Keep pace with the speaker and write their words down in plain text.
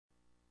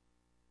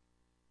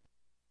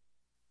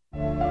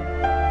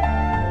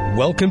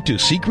Welcome to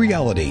Seek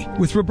Reality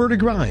with Roberta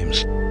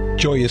Grimes.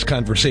 Joyous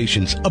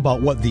conversations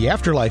about what the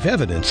afterlife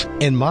evidence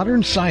and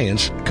modern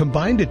science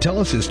combine to tell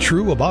us is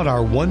true about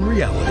our one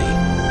reality.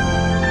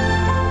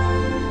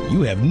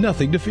 You have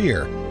nothing to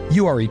fear.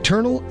 You are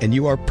eternal and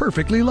you are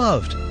perfectly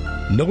loved.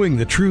 Knowing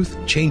the truth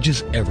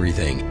changes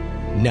everything.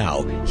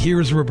 Now,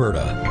 here's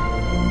Roberta.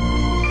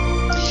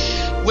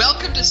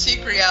 Welcome to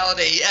Seek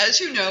Reality. As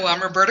you know,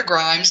 I'm Roberta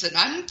Grimes, and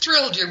I'm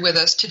thrilled you're with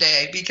us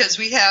today because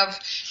we have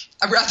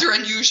a rather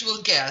unusual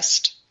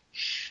guest.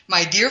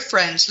 My dear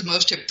friends, the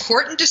most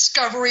important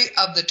discovery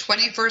of the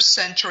 21st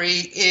century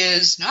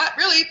is not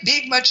really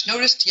being much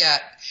noticed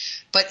yet,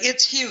 but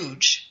it's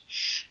huge.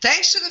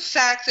 Thanks to the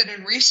fact that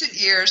in recent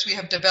years we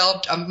have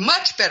developed a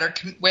much better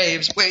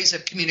ways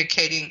of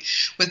communicating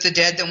with the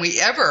dead than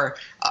we ever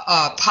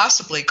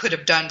possibly could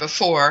have done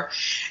before.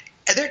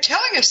 They're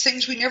telling us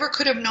things we never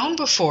could have known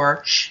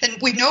before. And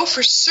we know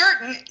for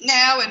certain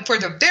now and for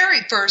the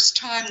very first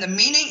time the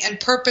meaning and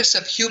purpose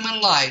of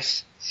human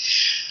life.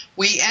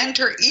 We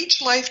enter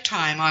each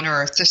lifetime on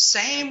earth the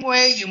same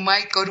way you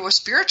might go to a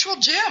spiritual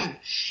gym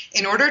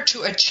in order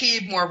to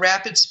achieve more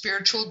rapid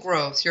spiritual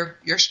growth.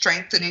 You're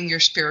strengthening your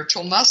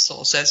spiritual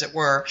muscles, as it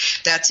were.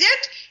 That's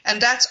it,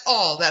 and that's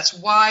all. That's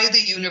why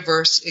the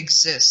universe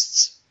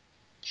exists.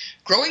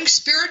 Growing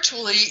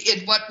spiritually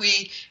in what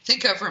we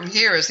think of from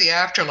here as the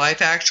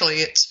afterlife, actually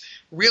it's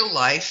real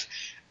life.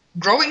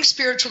 Growing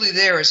spiritually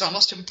there is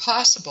almost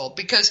impossible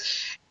because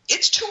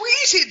it's too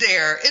easy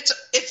there.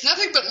 It's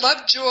nothing but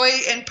love, joy,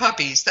 and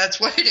puppies. That's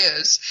what it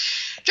is.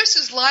 Just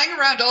as lying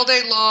around all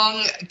day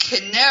long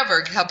can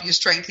never help you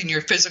strengthen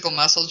your physical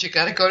muscles, you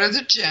got to go to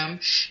the gym.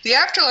 The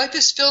afterlife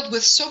is filled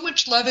with so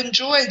much love and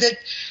joy that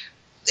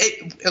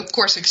of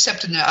course,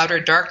 except in the outer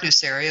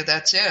darkness area,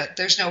 that's it.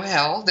 There's no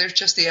hell. There's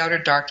just the outer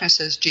darkness,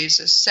 as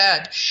Jesus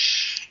said.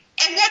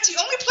 And that's the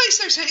only place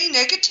there's any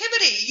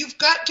negativity. You've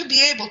got to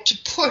be able to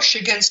push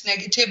against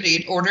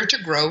negativity in order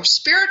to grow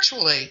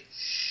spiritually.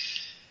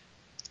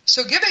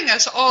 So giving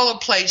us all a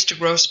place to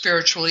grow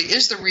spiritually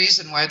is the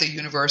reason why the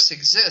universe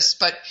exists.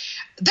 But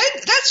then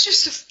that's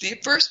just the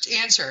first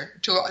answer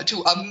to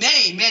a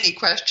many, many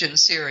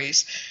questions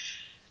series.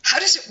 How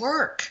does it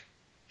work?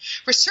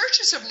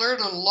 Researchers have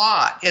learned a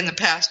lot in the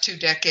past 2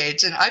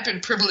 decades, and I've been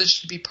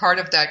privileged to be part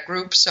of that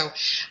group, so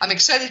I'm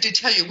excited to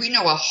tell you we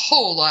know a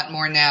whole lot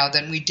more now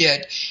than we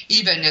did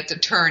even at the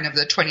turn of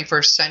the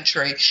 21st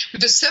century.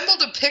 We've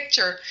assembled a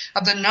picture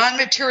of the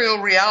non-material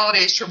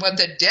realities from what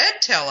the dead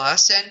tell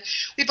us, and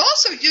we've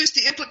also used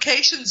the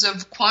implications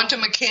of quantum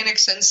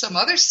mechanics and some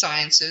other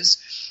sciences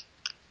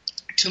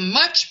to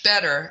much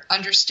better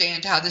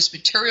understand how this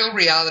material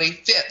reality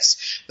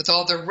fits with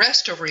all the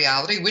rest of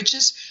reality, which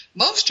is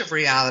most of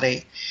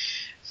reality.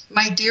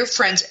 My dear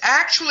friends,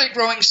 actually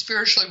growing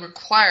spiritually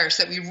requires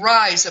that we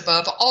rise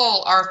above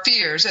all our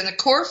fears, and the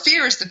core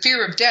fear is the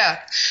fear of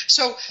death.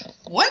 So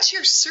once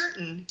you're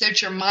certain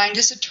that your mind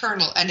is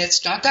eternal, and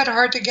it's not that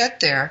hard to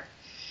get there,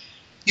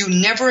 you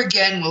never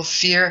again will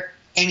fear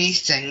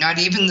anything, not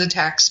even the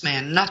tax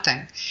man,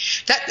 nothing.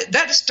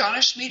 That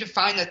astonished me to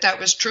find that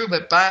was true,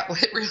 but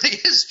it really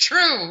is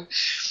true.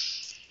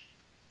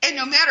 And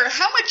no matter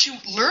how much you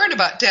learn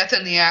about death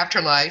and the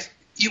afterlife,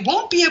 you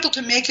won't be able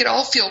to make it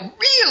all feel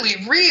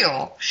really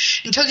real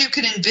until you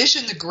can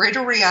envision the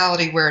greater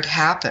reality where it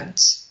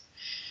happens.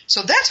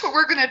 So that's what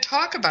we're going to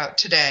talk about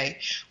today,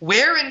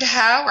 where and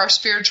how our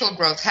spiritual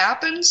growth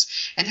happens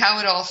and how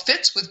it all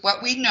fits with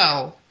what we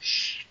know.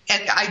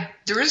 And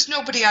there is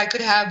nobody I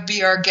could have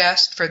be our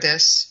guest for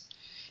this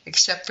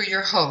except for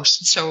your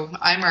host. So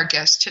I'm our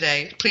guest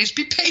today. Please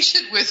be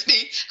patient with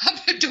me.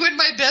 I'm doing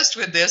my best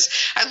with this.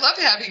 I love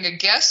having a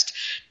guest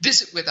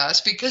visit with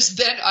us because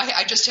then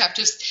I just have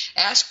to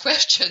ask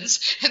questions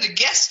and the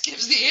guest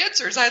gives the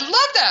answers. I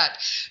love that.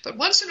 But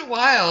once in a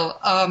while,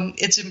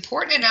 it's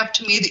important enough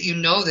to me that you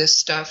know this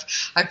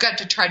stuff. I've got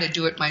to try to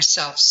do it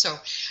myself. So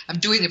I'm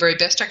doing the very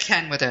best I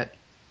can with it.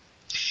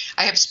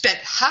 I have spent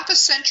half a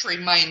century,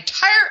 my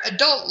entire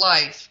adult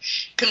life,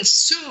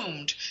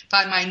 consumed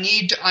by my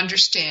need to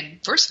understand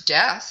first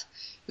death,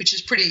 which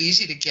is pretty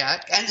easy to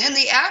get, and then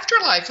the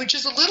afterlife, which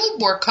is a little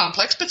more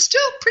complex, but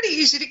still pretty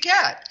easy to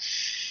get.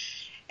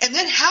 And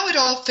then how it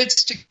all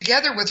fits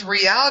together with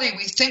reality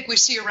we think we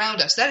see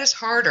around us. That is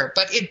harder,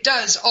 but it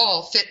does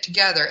all fit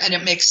together, and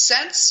it makes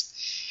sense.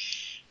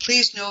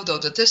 Please know, though,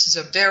 that this is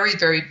a very,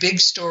 very big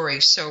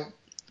story, so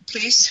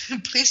please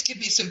give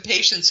me some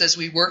patience as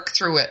we work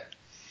through it.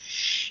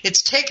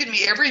 It's taken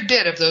me every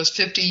bit of those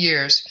 50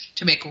 years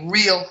to make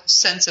real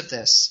sense of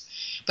this.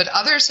 But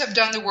others have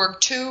done the work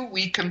too.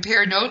 We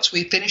compare notes.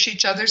 We finish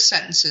each other's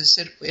sentences.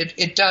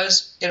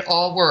 It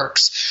all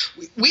works.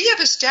 We have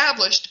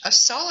established a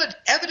solid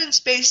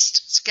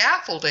evidence-based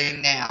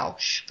scaffolding now.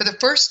 For the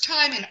first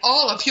time in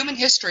all of human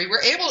history,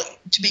 we're able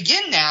to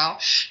begin now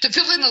to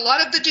fill in a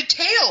lot of the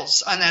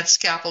details on that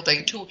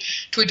scaffolding to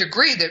a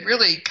degree that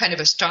really kind of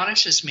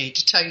astonishes me,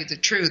 to tell you the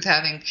truth,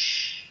 having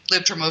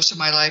lived for most of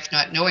my life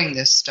not knowing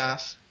this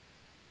stuff.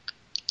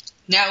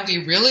 Now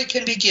we really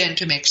can begin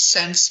to make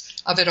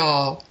sense of it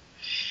all.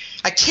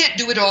 I can't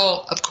do it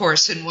all, of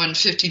course, in one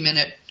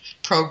 50-minute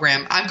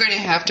program. I'm going to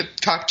have to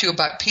talk to you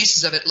about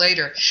pieces of it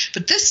later.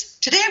 But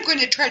today I'm going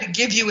to try to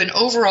give you an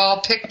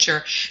overall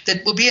picture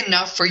that will be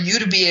enough for you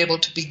to be able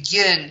to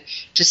begin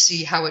to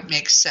see how it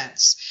makes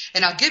sense.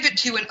 And I'll give it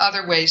to you in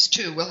other ways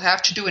too. We'll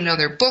have to do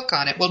another book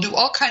on it. We'll do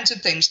all kinds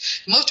of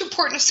things. The most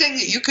important thing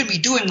that you can be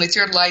doing with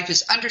your life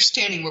is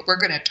understanding what we're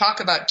going to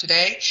talk about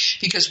today,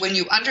 because when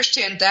you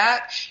understand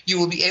that, you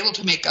will be able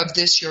to make of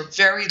this your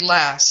very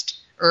last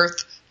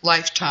Earth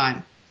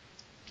lifetime.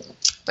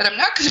 But I'm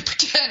not going to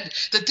pretend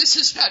that this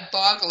is not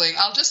boggling.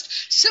 I'll just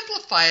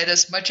simplify it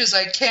as much as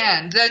I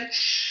can. Then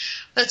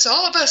let's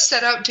all of us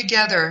set out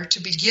together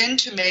to begin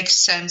to make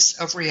sense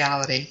of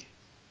reality.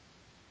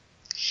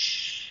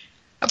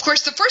 Of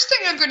course, the first thing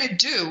I'm going to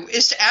do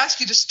is to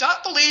ask you to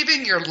stop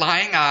believing your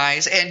lying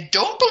eyes, and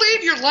don't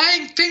believe your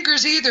lying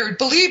fingers either.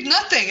 Believe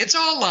nothing. It's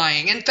all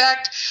lying. In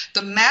fact,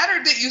 the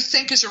matter that you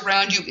think is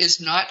around you is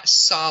not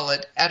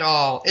solid at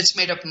all. It's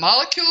made of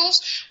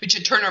molecules, which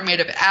in turn are made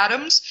of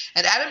atoms,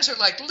 and atoms are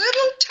like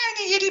little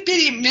tiny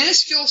itty-bitty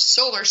minuscule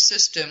solar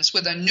systems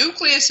with a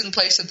nucleus in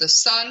place of the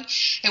sun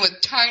and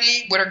with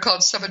tiny, what are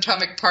called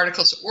subatomic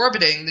particles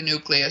orbiting the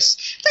nucleus,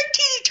 like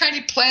teeny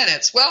tiny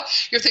planets. Well,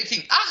 you're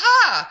thinking,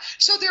 aha,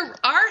 so there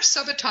are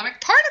subatomic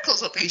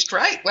particles at least,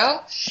 right?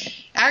 Well,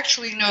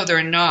 actually, no,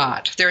 they're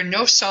not. There are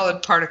no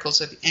solid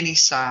particles of any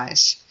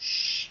size.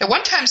 At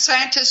one time,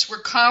 scientists were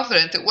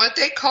confident that what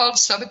they called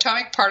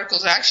subatomic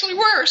particles actually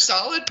were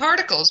solid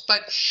particles,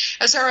 but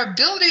as our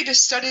ability to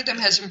study them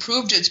has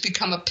improved, it's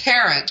become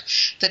apparent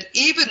that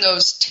even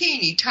those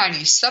teeny tiny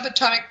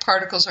subatomic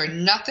particles are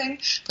nothing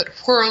but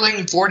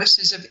whirling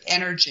vortices of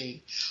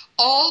energy.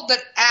 All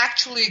that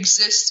actually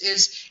exists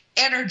is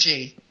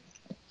energy.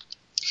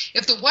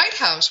 If the White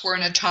House were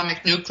an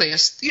atomic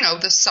nucleus,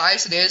 the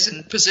size it is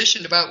and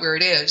positioned about where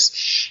it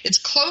is, its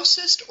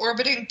closest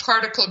orbiting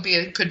particle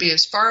could be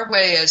as far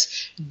away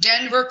as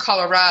Denver,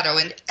 Colorado,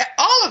 and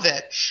all of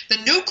it,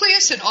 the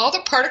nucleus and all the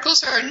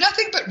particles are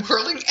nothing but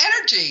whirling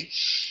energy.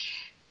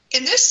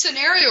 In this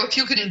scenario, if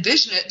you can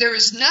envision it, there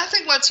is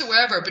nothing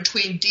whatsoever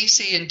between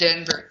DC and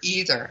Denver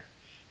either.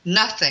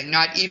 Nothing,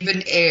 not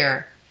even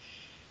air.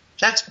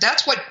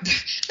 That's what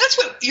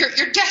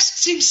your desk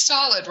seems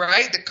solid,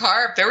 right? The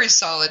car, very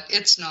solid.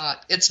 It's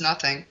not. It's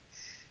nothing.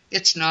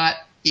 It's not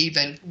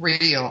even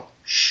real.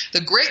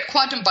 The great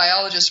quantum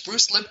biologist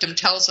Bruce Lipton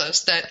tells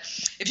us that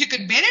if you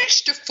could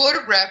manage to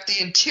photograph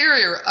the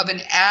interior of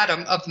an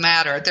atom of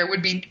matter, there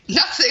would be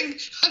nothing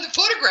on the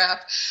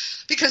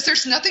photograph because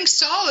there's nothing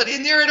solid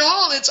in there at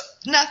all. It's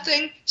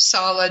nothing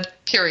solid,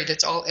 period.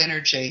 It's all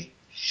energy.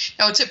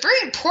 Now, it's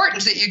very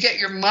important that you get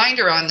your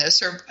mind around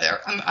this, or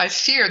I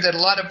fear that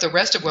a lot of the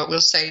rest of what we'll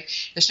say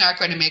is not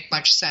going to make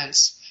much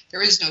sense.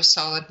 There is no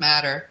solid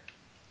matter.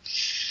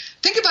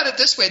 Think about it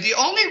this way. The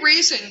only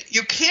reason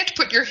you can't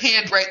put your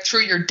hand right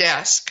through your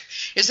desk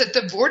is that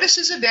the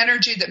vortices of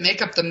energy that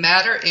make up the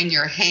matter in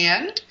your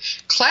hand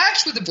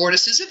clash with the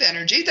vortices of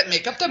energy that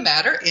make up the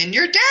matter in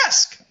your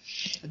desk.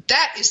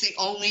 That is the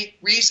only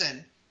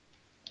reason.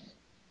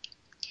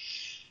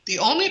 The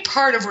only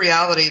part of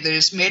reality that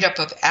is made up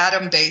of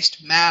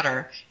atom-based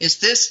matter is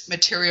this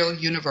material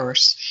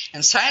universe.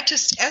 And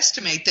scientists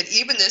estimate that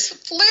even this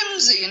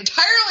flimsy,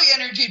 entirely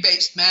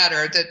energy-based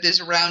matter that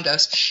is around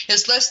us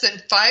is less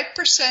than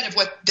 5% of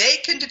what they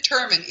can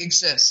determine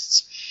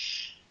exists.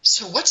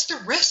 So what's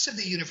the rest of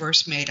the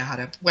universe made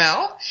out of?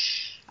 Well,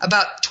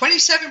 about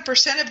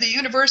 27% of the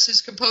universe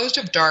is composed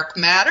of dark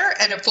matter,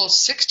 and a full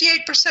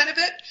 68% of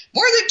it,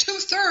 more than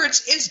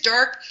two-thirds, is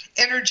dark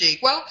energy.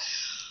 Well,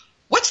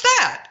 what's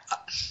that?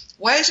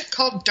 Why is it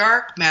called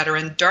dark matter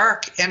and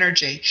dark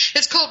energy?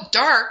 It's called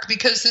dark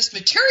because this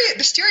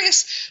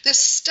this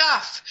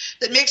stuff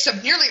that makes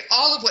up nearly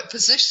all of what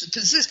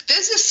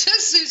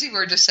physicists, easy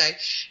word to say,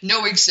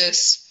 know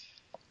exists,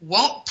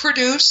 won't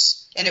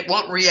produce and it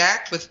won't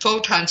react with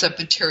photons of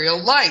material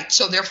light.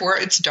 So therefore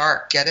it's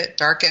dark. Get it?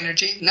 Dark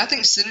energy.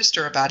 Nothing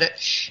sinister about it.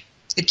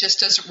 It just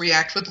doesn't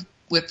react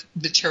with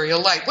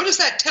material light. What does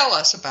that tell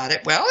us about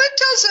it? Well, it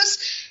tells us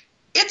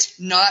it's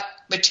not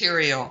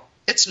material.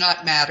 It's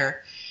not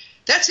matter.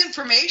 That's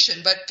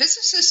information, but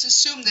physicists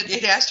assume that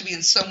it has to be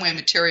in some way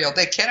material.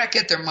 They cannot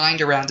get their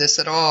mind around this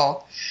at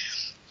all.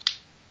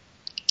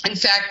 In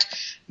fact,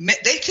 they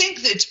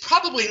think that it's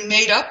probably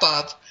made up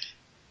of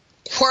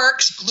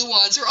quarks,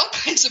 gluons, or all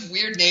kinds of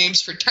weird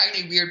names for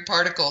tiny weird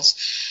particles.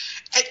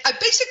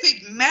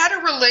 Basically,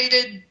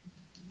 matter-related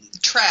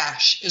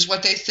trash is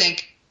what they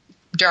think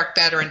dark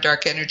matter and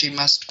dark energy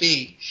must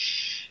be.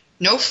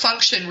 No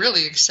function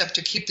really except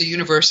to keep the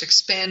universe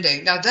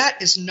expanding. Now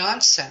that is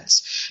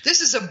nonsense.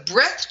 This is a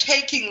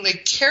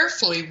breathtakingly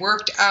carefully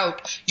worked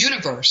out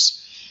universe.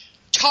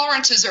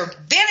 Tolerances are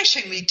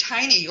vanishingly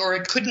tiny, or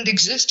it couldn't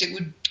exist. It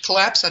would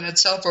collapse on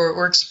itself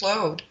or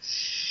explode.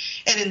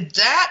 And in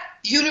that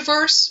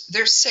universe,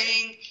 they're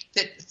saying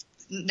that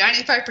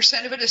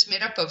 95% of it is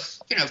made up of,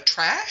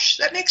 trash?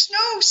 That makes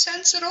no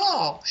sense at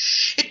all.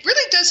 It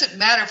really doesn't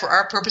matter for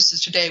our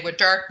purposes today what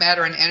dark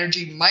matter and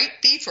energy might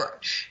be for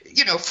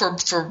in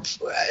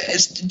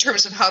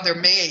terms of how they're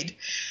made.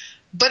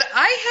 But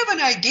I have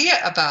an idea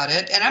about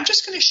it, and I'm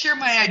just going to share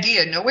my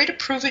idea. No way to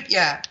prove it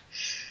yet.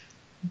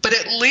 But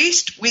at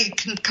least we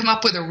can come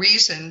up with a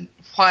reason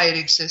why it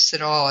exists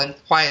at all and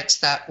why it's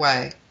that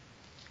way.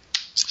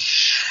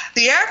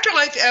 The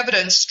afterlife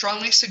evidence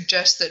strongly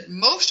suggests that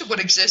most of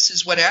what exists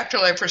is what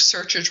afterlife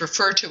researchers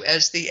refer to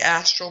as the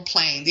astral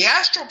plane. The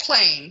astral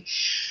plane,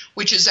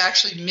 which is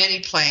actually many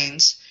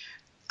planes,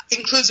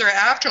 includes our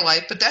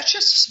afterlife, but that's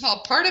just a small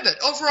part of it.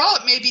 Overall,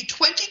 it may be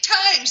 20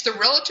 times the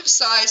relative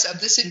size of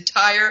this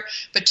entire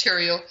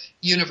material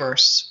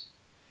universe.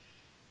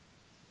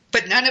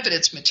 But none of it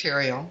is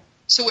material.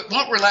 So it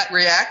won't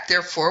react,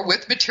 therefore,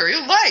 with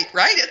material light,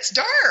 right? It's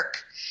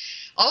dark.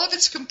 All of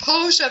it's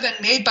composed of and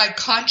made by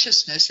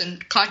consciousness,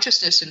 and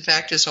consciousness, in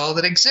fact, is all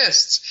that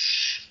exists.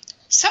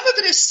 Some of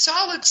it is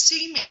solid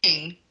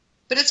seeming,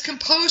 but it's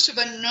composed of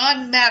a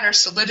non-matter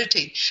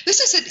solidity.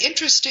 This is an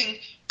interesting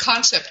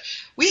concept.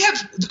 We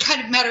have the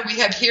kind of matter we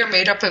have here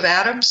made up of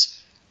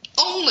atoms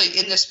only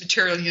in this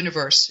material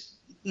universe.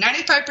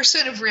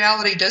 95% of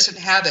reality doesn't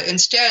have it.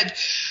 Instead,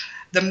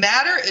 the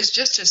matter is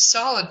just as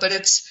solid, but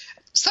it's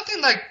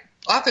something like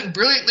often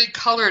brilliantly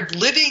colored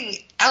living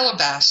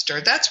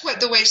alabaster. That's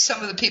what the way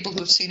some of the people who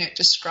have seen it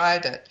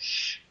describe it.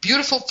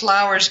 Beautiful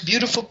flowers,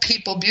 beautiful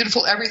people,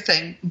 beautiful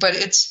everything, but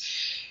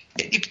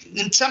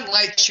in some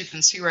lights you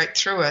can see right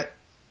through it.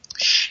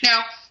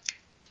 Now,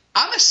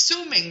 I'm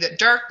assuming that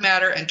dark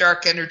matter and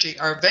dark energy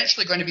are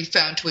eventually going to be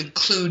found to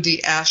include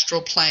the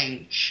astral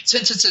plane.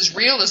 Since it's as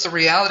real as the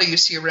reality you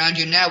see around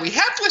you now, we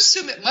have to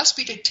assume it must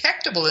be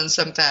detectable in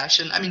some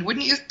fashion. I mean,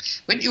 wouldn't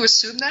you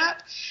assume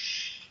that?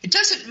 It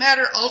doesn't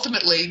matter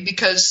ultimately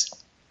because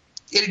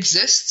it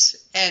exists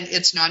and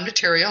it's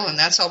non-material, and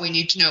that's all we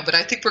need to know. But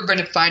I think we're going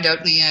to find out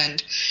in the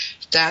end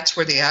that's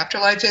where the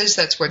afterlife is,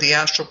 that's where the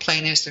astral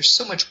plane is. There's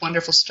so much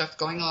wonderful stuff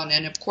going on.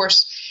 And, of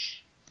course,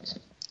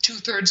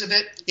 2/3 of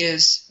it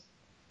is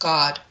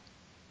God,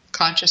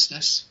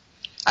 consciousness.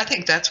 I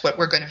think that's what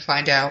we're going to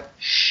find out.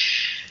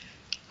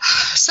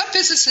 Some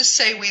physicists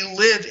say we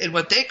live in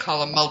what they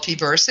call a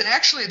multiverse, and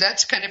actually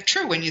that's kind of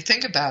true when you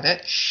think about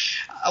it.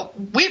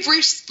 We've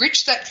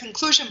reached that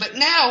conclusion, but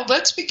now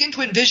let's begin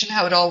to envision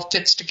how it all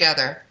fits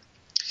together.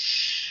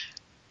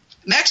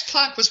 Max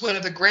Planck was one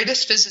of the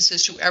greatest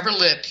physicists who ever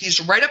lived. He's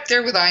right up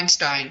there with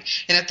Einstein.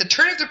 And at the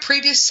turn of the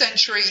previous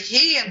century,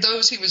 he and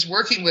those he was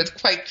working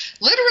with quite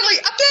literally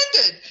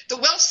upended the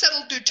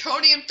well-settled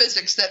Newtonian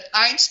physics that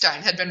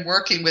Einstein had been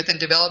working with in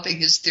developing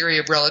his theory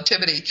of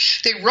relativity.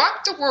 They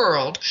rocked the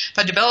world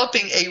by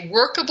developing a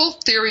workable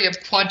theory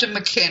of quantum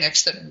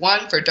mechanics that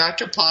won for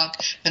Dr. Planck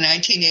the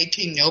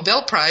 1918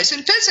 Nobel Prize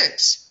in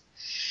Physics.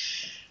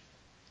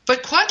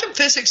 But quantum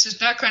physics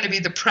is not going to be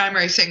the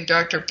primary thing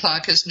Dr.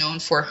 Planck is known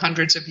for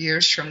hundreds of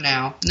years from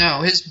now.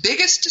 No, his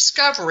biggest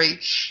discovery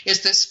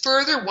is this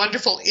further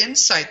wonderful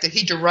insight that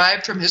he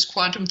derived from his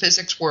quantum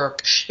physics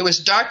work. It was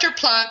Dr.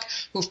 Planck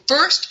who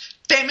first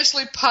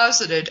famously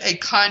posited a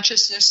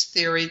consciousness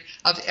theory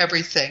of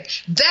everything.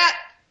 That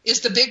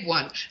is the big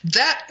one.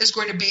 That is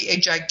going to be a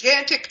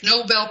gigantic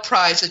Nobel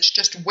Prize. It's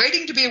just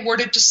waiting to be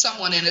awarded to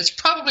someone, and it's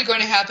probably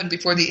going to happen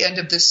before the end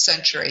of this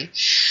century.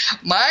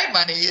 My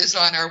money is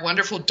on our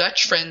wonderful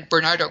Dutch friend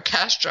Bernardo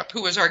Kastrup,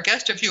 who was our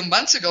guest a few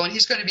months ago, and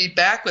he's going to be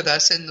back with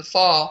us in the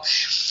fall.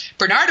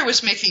 Bernardo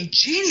is making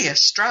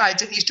genius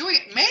strides, and he's doing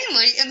it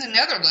mainly in the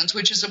Netherlands,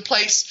 which is a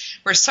place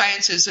where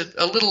science is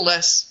a little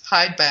less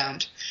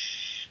hidebound.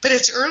 But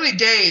it's early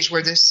days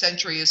where this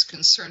century is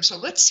concerned. So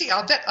let's see.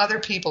 I'll bet other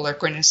people are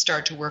going to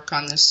start to work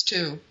on this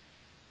too.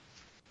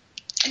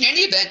 In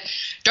any event,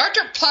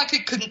 Dr. Planck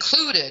had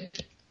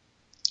concluded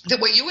that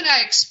what you and I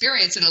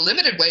experience in a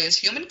limited way as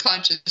human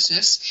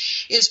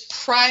consciousness is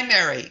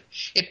primary.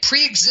 It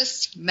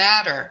pre-exists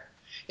matter.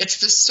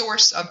 It's the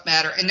source of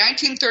matter. In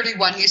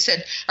 1931, he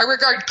said, I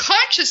regard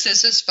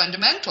consciousness as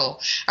fundamental.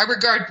 I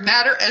regard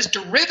matter as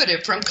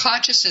derivative from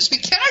consciousness. We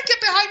cannot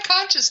get behind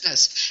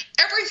consciousness.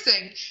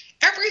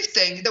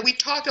 Everything that we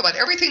talk about,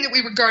 everything that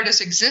we regard as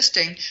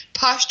existing,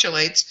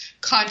 postulates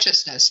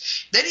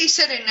consciousness. Then he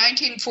said in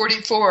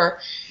 1944,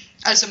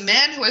 as a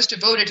man who has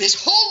devoted his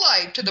whole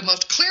life to the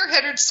most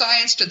clear-headed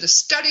science, to the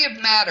study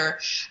of matter,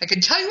 I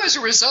can tell you as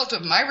a result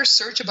of my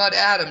research about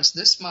atoms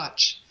this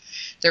much.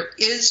 There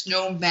is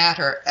no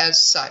matter as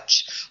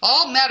such.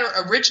 All matter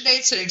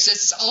originates and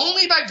exists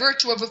only by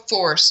virtue of a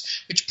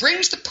force, which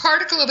brings the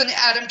particle of an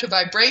atom to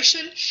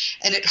vibration,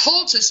 and it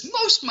holds this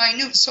most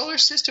minute solar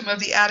system of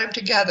the atom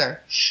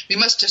together. We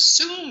must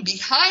assume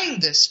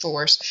behind this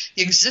force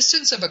the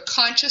existence of a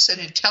conscious and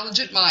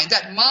intelligent mind.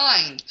 That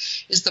mind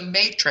is the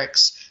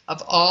matrix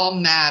of all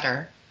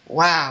matter.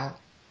 Wow.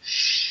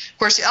 Of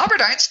course,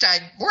 Albert Einstein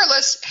more or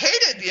less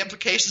hated the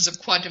implications of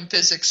quantum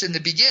physics in the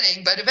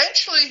beginning, but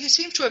eventually he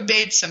seems to have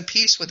made some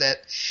peace with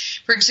it.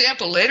 For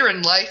example, later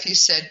in life he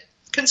said,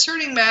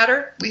 concerning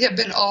matter, we have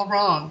been all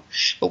wrong.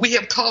 What we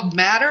have called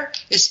matter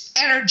is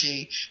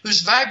energy,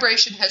 whose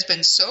vibration has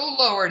been so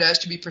lowered as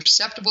to be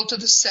perceptible to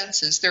the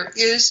senses. There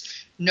is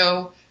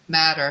no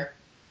matter.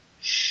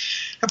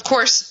 Of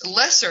course,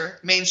 lesser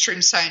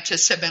mainstream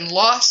scientists have been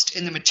lost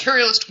in the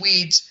materialist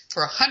weeds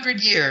for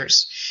 100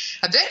 years.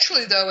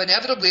 Eventually, though,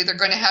 inevitably, they're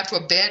going to have to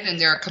abandon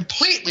their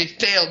completely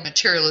failed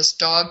materialist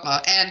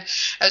dogma. And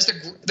as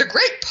the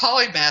great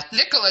polymath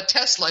Nikola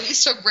Tesla, he's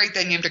so great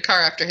they named a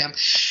car after him,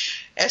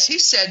 as he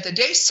said, the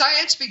day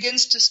science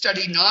begins to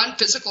study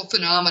non-physical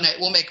phenomena, it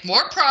will make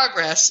more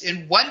progress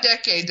in one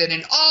decade than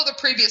in all the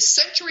previous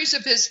centuries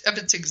of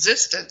its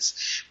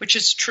existence, which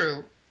is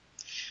true.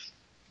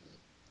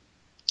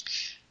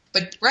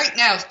 But right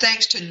now,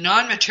 thanks to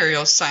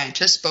non-material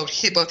scientists, both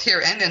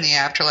here and in the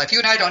afterlife, you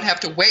and I don't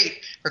have to wait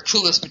for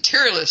clueless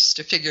materialists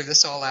to figure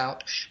this all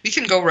out. We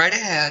can go right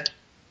ahead.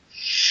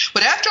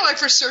 What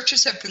afterlife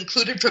researchers have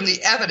concluded from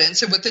the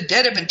evidence and what the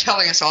dead have been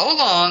telling us all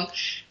along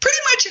pretty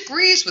much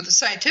agrees with the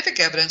scientific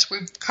evidence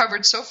we've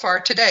covered so far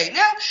today.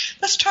 Now,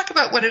 let's talk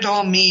about what it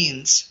all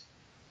means.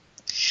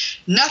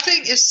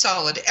 Nothing is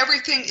solid.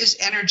 Everything is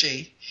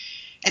energy.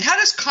 And how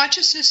does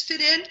consciousness fit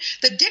in?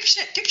 The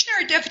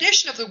dictionary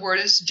definition of the word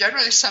is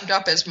generally summed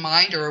up as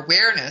mind or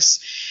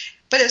awareness.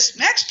 But as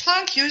Max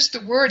Planck used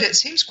the word, it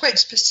seems quite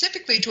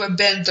specifically to have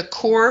been the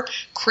core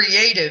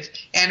creative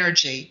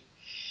energy.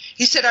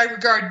 He said, I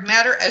regard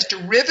matter as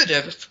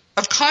derivative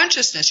of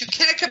consciousness. You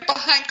cannot get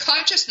behind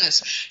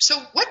consciousness. So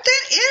what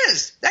then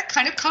is that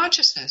kind of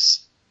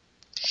consciousness?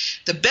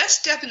 The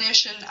best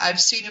definition I've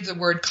seen of the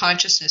word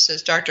consciousness,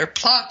 as Dr.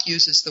 Planck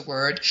uses the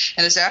word,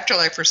 and as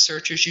afterlife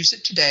researchers use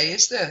it today,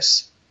 is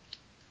this.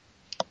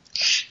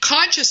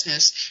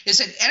 Consciousness is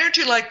an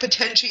energy-like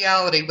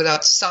potentiality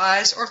without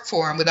size or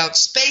form, without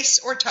space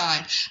or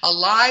time,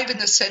 alive in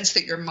the sense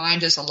that your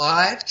mind is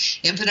alive,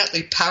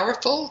 infinitely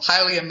powerful,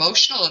 highly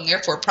emotional, and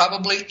therefore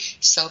probably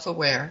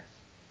self-aware.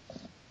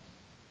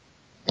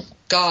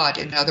 God,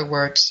 in other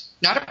words,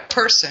 not a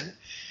person.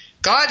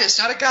 God is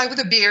not a guy with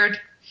a beard,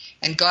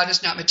 and God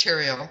is not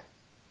material.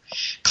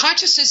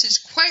 Consciousness is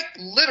quite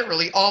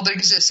literally all that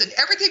exists, and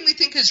everything we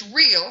think is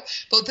real,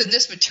 both in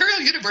this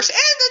material universe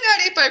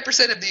and the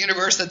 95% of the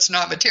universe that's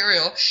not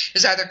material,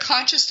 is either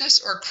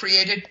consciousness or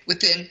created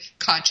within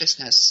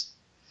consciousness,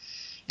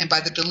 and by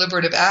the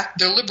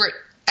deliberate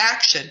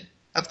action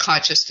of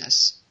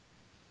consciousness.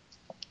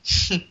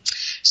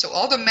 So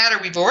all the matter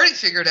we've already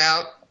figured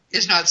out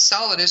is not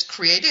solid, is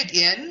created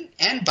in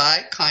and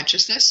by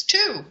consciousness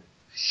too.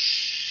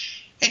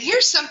 And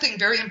here's something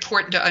very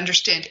important to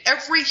understand.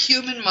 Every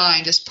human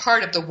mind is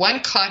part of the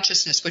one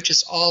consciousness, which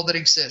is all that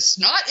exists.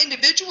 Not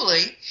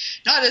individually,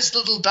 not as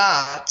little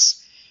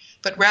dots,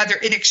 but rather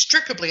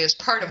inextricably as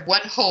part of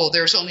one whole.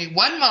 There's only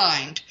one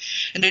mind,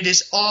 and it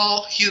is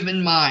all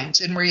human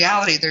minds. In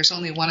reality, there's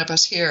only one of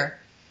us here.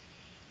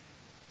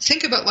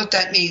 Think about what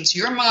that means.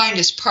 Your mind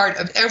is part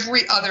of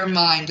every other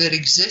mind that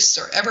exists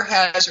or ever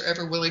has or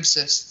ever will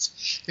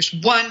exist. There's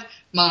one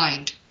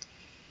mind.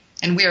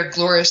 And we are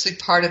gloriously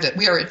part of it.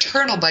 We are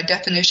eternal by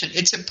definition.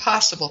 It's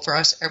impossible for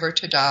us ever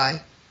to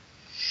die.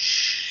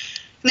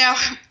 Now,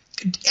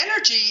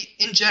 energy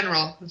in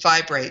general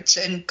vibrates,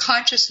 and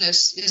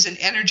consciousness is an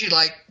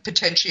energy-like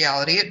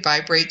potentiality. It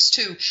vibrates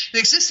too. It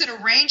exists in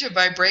a range of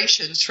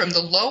vibrations from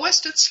the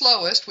lowest and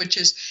slowest, which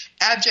is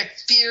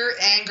abject fear,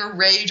 anger,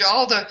 rage,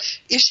 all the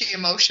ishy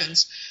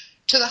emotions,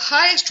 to the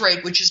highest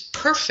rate, which is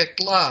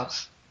perfect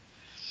love.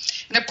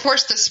 And of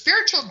course, the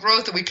spiritual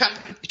growth that we come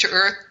to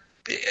Earth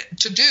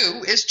to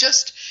do is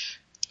just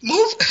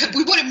move.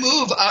 We want to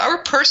move our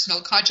personal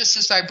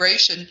consciousness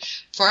vibration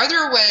farther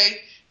away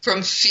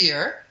from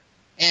fear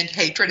and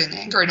hatred and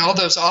anger and all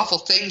those awful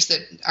things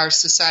that our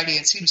society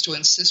seems to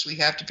insist we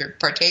have to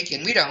partake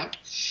in. We don't.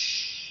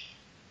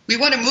 We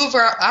want to move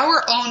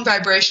our own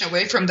vibration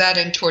away from that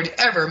and toward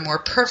ever more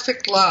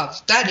perfect love.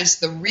 That is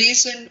the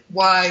reason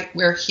why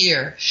we're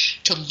here,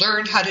 to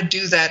learn how to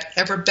do that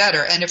ever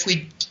better. And if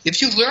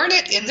you learn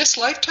it in this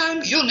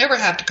lifetime, you'll never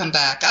have to come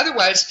back.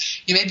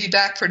 Otherwise, you may be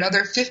back for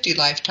another 50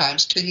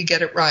 lifetimes till you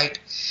get it right.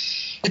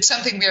 It's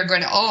something we are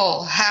going to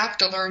all have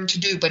to learn to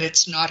do, but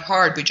it's not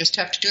hard. We just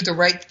have to do the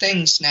right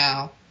things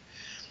now.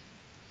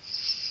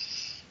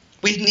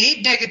 We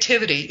need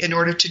negativity in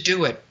order to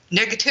do it.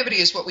 Negativity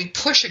is what we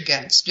push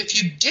against.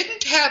 If you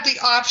didn't have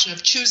the option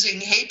of choosing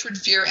hatred,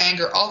 fear,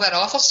 anger, all that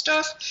awful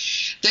stuff,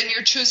 then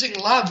your choosing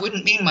love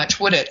wouldn't mean much,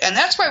 would it? And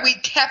that's why we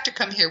have to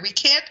come here. We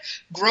can't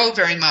grow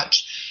very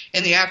much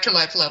in the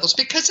afterlife levels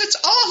because it's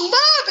all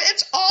love.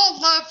 It's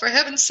all love, for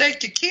heaven's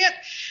sake. You can't,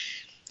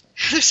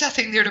 there's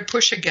nothing there to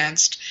push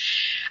against.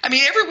 I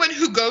mean, everyone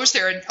who goes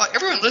there, and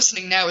everyone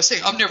listening now is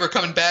saying, I'm never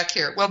coming back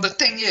here. Well, the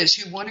thing is,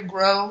 you want to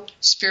grow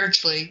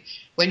spiritually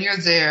when you're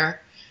there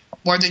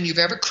more than you've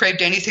ever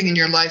craved anything in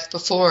your life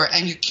before,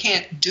 and you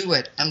can't do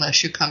it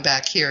unless you come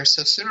back here.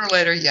 So sooner or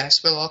later,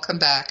 yes, we'll all come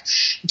back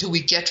until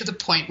we get to the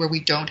point where we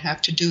don't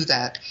have to do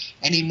that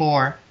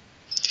anymore.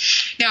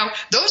 Now,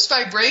 those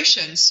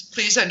vibrations,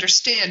 please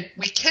understand,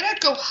 we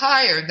cannot go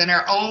higher than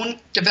our own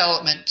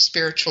development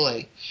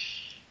spiritually.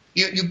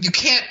 You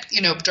can't,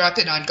 drop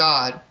in on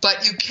God,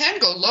 but you can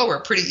go lower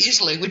pretty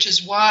easily, which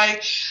is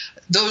why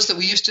those that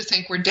we used to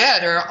think were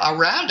dead are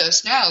around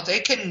us now. They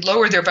can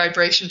lower their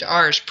vibration to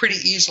ours pretty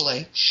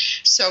easily.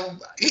 So,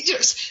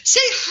 say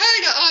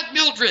hi to Aunt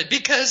Mildred,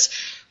 because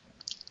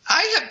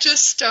I have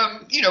just,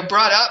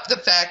 brought up the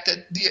fact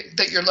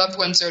that your loved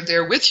ones are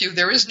there with you.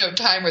 There is no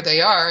time where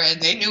they are, and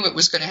they knew it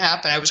was going to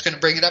happen. I was going to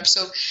bring it up.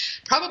 So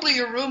probably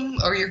your room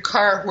or your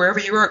car, wherever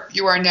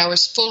you are now,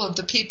 is full of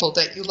the people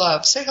that you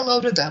love. Say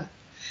hello to them.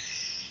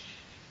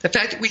 The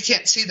fact that we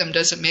can't see them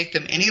doesn't make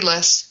them any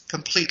less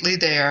completely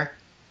there.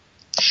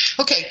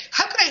 Okay,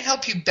 how can I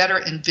help you better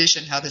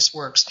envision how this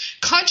works?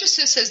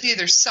 Consciousness has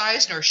neither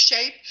size nor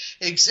shape.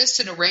 It exists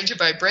in a range of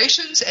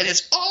vibrations, and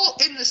it's all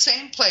in the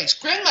same place.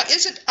 Grandma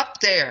isn't up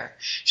there.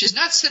 She's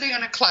not sitting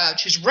on a cloud.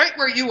 She's right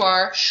where you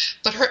are,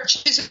 but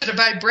she's at a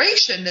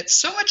vibration that's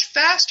so much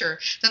faster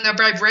than the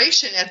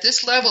vibration at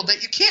this level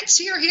that you can't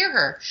see or hear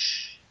her.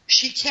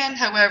 She can,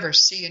 however,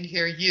 see and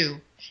hear you.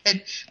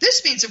 And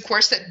this means, of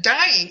course, that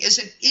dying is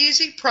an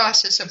easy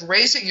process of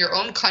raising your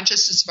own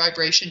consciousness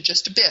vibration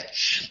just a bit.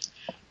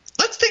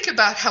 Let's think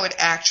about how it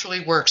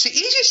actually works. The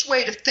easiest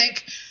way to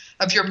think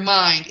of your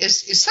mind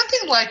is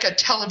something like a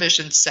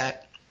television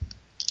set.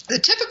 The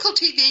typical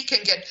TV can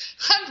get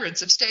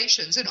hundreds of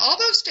stations, and all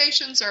those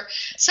stations are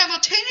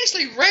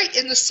simultaneously right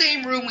in the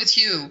same room with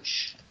you.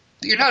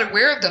 You're not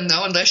aware of them,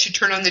 though, unless you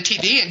turn on the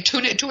TV and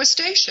tune it to a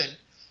station.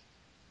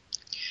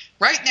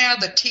 Right now,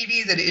 the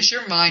TV that is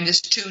your mind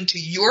is tuned to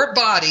your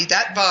body,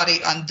 that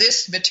body, on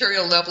this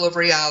material level of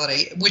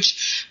reality,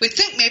 which we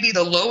think may be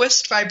the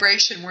lowest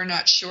vibration. We're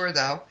not sure,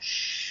 though.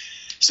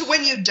 So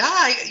when you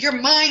die, your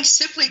mind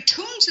simply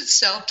tunes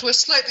itself to a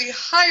slightly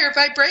higher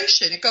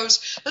vibration.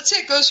 Let's say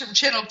it goes from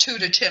channel 2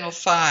 to channel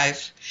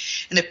 5,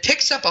 and it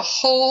picks up a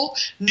whole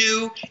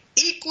new,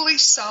 equally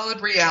solid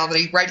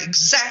reality right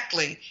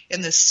exactly in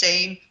the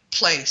same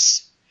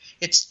place.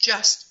 It's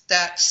just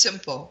that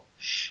simple.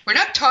 We're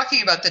not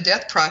talking about the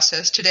death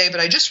process today, but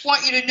I just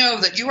want you to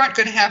know that you aren't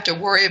going to have to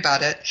worry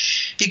about it,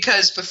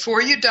 because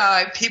before you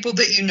die, people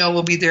that you know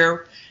will be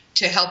there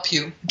to help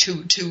you,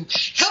 to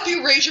help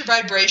you raise your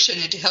vibration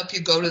and to help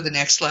you go to the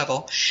next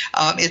level.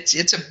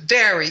 It's a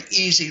very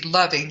easy,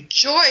 loving,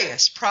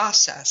 joyous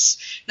process.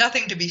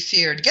 Nothing to be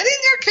feared. Getting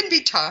there can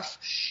be tough,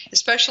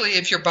 especially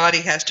if your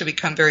body has to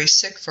become very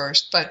sick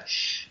first. But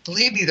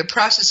believe me, the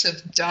process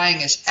of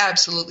dying is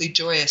absolutely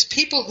joyous.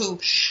 People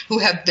who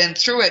have been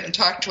through it and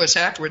talk to us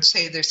afterwards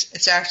say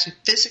it's actually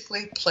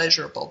physically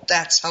pleasurable.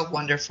 That's how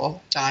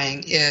wonderful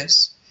dying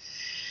is.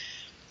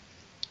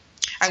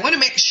 I want to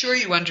make sure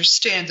you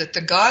understand that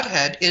the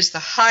Godhead is the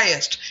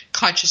highest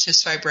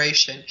consciousness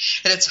vibration.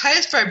 At its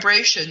highest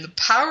vibration, the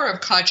power of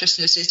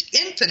consciousness is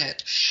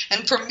infinite.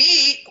 And for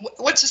me,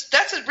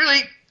 that's a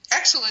really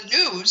excellent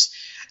news.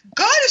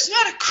 God is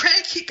not a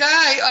cranky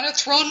guy on a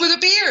throne with a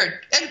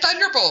beard and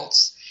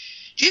thunderbolts.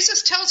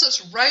 Jesus tells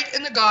us right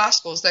in the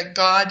Gospels that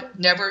God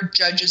never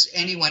judges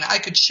anyone. I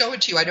could show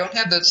it to you. I don't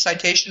have the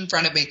citation in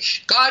front of me.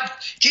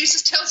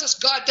 Jesus tells us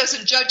God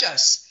doesn't judge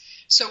us.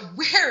 So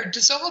where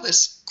does all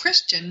this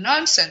Christian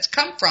nonsense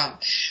come from?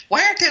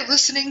 Why aren't they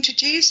listening to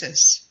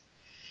Jesus?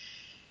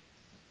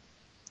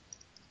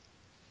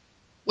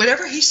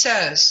 Whatever he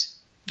says,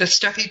 the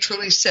stuff he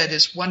truly said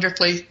is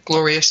wonderfully,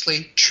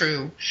 gloriously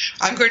true.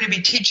 I'm going to be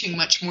teaching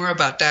much more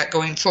about that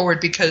going forward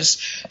because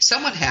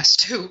someone has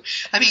to.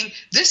 I mean,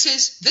 this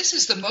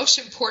is the most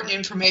important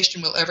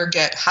information we'll ever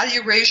get. How do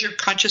you raise your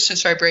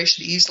consciousness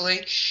vibration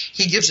easily?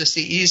 He gives us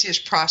the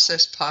easiest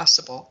process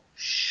possible.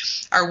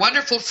 Our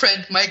wonderful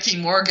friend Mikey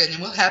Morgan,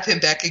 and we'll have him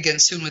back again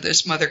soon with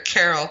his mother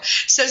Carol,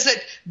 says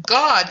that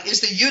God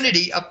is the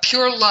unity of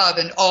pure love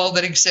in all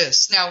that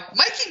exists. Now,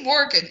 Mikey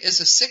Morgan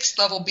is a 6th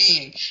level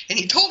being, and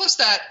he told us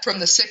that from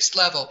the 6th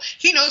level.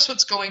 He knows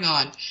what's going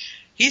on.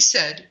 He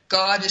said,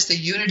 God is the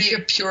unity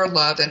of pure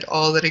love and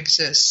all that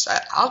exists.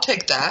 I'll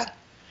take that.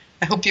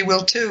 I hope you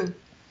will too.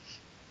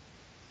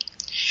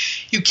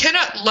 You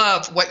cannot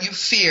love what you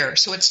fear,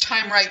 so it's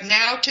time right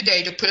now,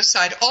 today, to put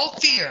aside all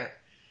fear,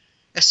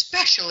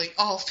 especially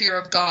all fear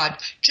of God.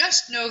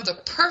 Just know the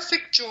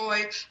perfect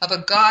joy of a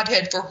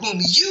Godhead for whom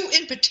you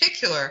in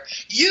particular,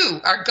 you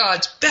are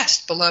God's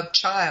best beloved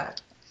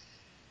child.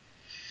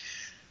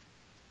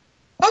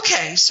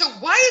 Okay, so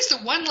why is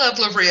the one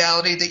level of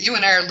reality that you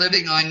and I are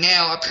living on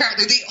now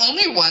apparently the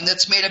only one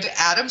that's made of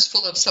atoms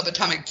full of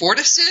subatomic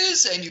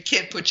vortices and you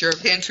can't put your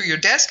hand through your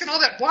desk and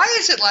all that? Why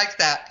is it like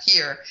that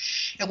here?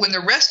 And when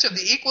the rest of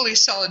the equally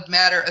solid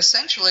matter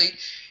essentially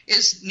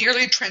is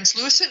nearly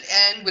translucent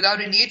and without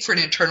a need for an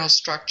internal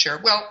structure?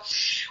 Well,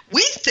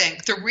 we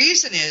think the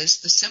reason is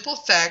the simple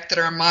fact that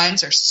our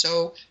minds are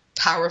so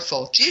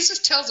powerful. Jesus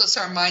tells us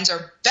our minds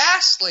are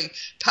vastly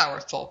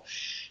powerful.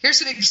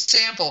 Here's an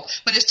example.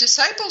 When his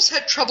disciples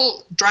had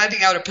trouble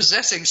driving out a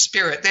possessing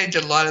spirit, they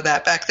did a lot of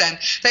that back then,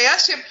 they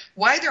asked him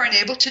why they're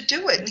unable to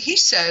do it. And he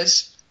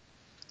says,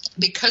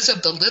 because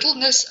of the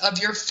littleness of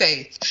your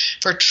faith.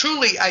 For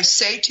truly I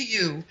say to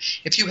you,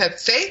 if you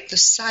have faith the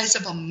size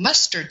of a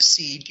mustard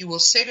seed, you will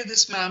say to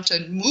this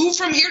mountain, move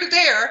from here to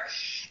there,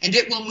 and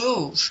it will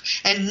move.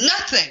 And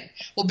nothing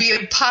will be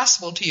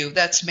impossible to you.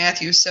 That's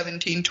Matthew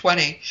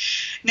 17:20.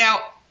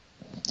 Now,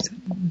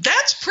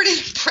 that's pretty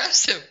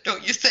impressive,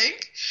 don't you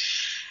think?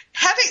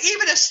 Having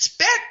even a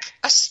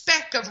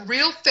speck of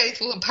real faith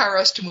will empower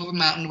us to move a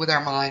mountain with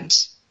our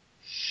minds.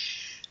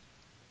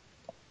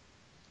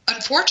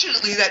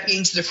 unfortunately, that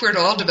means that if we're at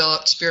all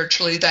developed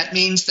spiritually, that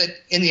means that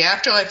in the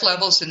afterlife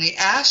levels, in the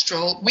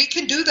astral, we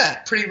can do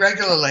that pretty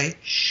regularly.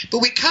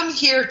 But we come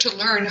here to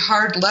learn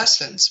hard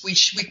lessons. We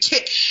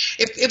can't,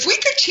 if we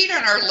could cheat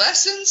on our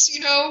lessons,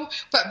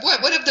 but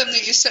one of them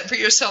that you set for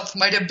yourself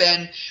might have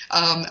been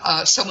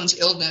someone's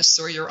illness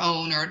or your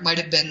own, or it might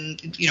have been,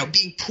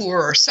 being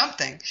poor or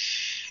something.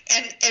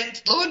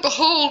 And lo and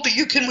behold,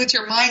 you can, with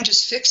your mind,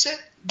 just fix it.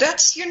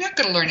 You're not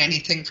going to learn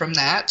anything from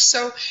that.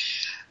 So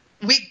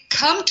we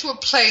come to a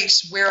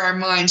place where our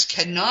minds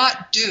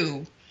cannot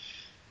do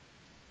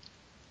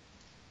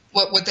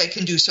what they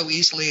can do so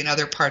easily in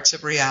other parts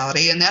of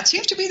reality. And that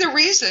seems to be the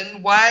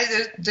reason why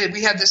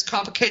we have this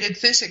complicated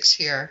physics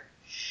here.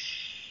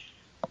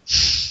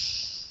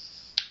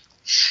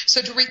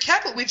 So to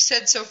recap what we've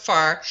said so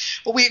far,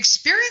 what we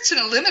experience in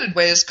a limited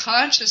way as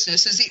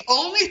consciousness is the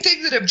only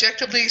thing that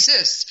objectively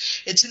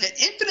exists. It's an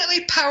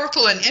infinitely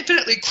powerful and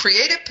infinitely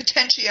creative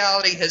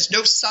potentiality. It has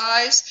no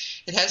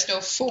size. It has no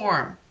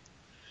form.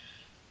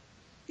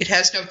 It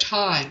has no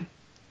time.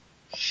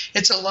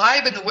 It's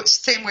alive in the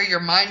same way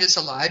your mind is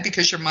alive,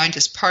 because your mind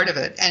is part of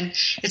it. And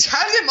it's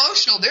highly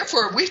emotional.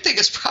 Therefore, we think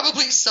it's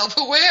probably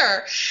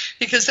self-aware,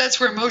 because that's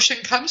where emotion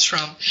comes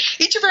from.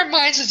 Each of our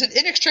minds is an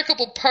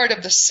inextricable part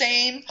of the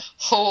same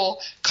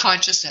whole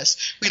consciousness.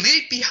 We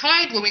leave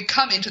behind, when we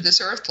come into this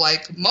earth,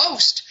 like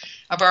most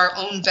of our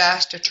own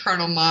vast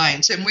eternal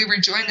minds, and we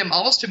rejoin them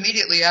almost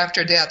immediately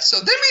after death. So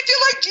then we feel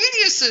like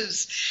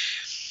geniuses.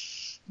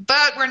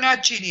 But we're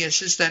not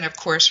geniuses then, of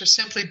course. We're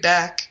simply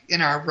back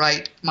in our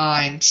right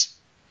minds.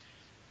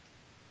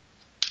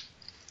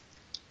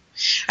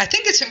 I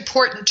think it's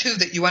important, too,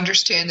 that you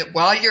understand that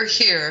while you're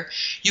here,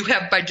 you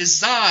have, by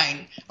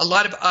design, a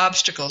lot of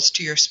obstacles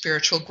to your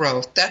spiritual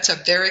growth. That's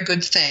a very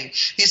good thing.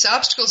 These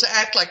obstacles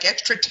act like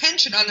extra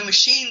tension on the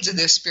machines in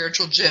this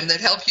spiritual gym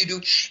that help you to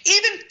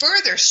even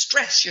further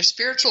stress your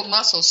spiritual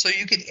muscles so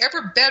you can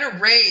ever better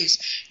raise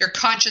your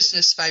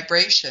consciousness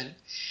vibration.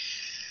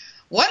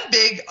 One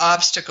big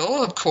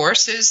obstacle, of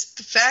course, is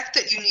the fact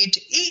that you need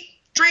to eat,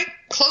 drink,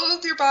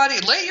 clothe your body,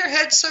 lay your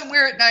head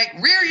somewhere at night,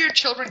 rear your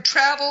children,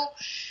 travel,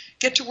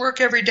 get to work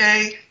every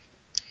day.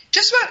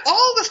 Just about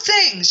all the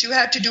things you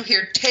have to do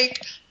here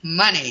take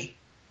money.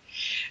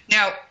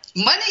 Now,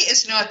 money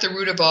is not the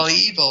root of all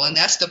evil, and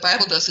that's the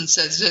Bible doesn't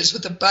say this.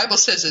 What the Bible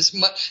says is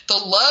the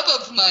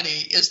love of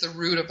money is the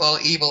root of all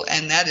evil,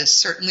 and that is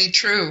certainly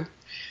true.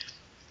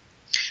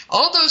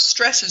 All those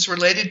stresses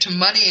related to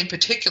money in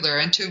particular,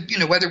 and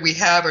to, whether we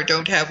have or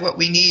don't have what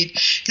we need,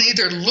 can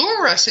either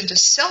lure us into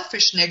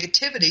selfish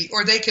negativity,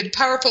 or they could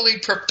powerfully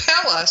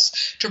propel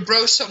us to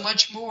grow so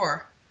much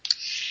more.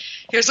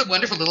 Here's a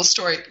wonderful little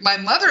story. My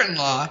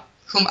mother-in-law,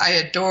 whom I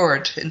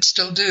adored and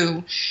still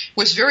do,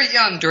 was very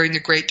young during the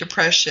Great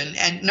Depression,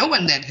 and no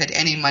one then had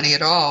any money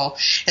at all.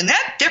 And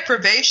that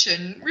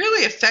deprivation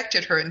really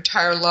affected her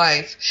entire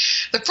life.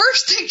 The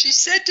first thing she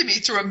said to me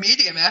through a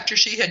medium after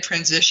she had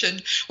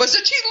transitioned was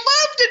that she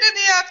loved it in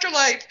the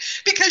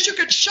afterlife, because you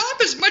can shop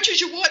as much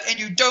as you want and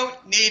you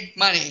don't need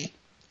money.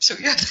 So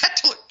you have that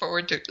to look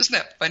forward to. Isn't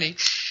that funny?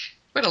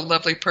 What a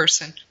lovely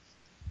person.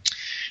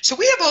 So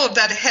we have all of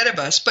that ahead of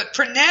us, but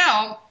for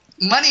now,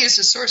 money is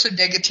a source of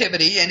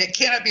negativity, and it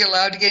cannot be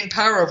allowed to gain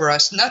power over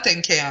us.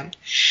 Nothing can.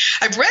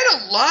 I've read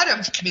a lot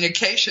of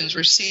communications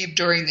received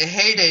during the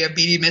heyday of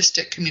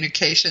mediumistic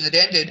communication that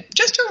ended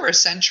just over a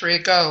century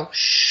ago.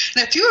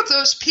 And a few of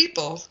those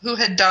people who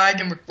had died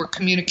and were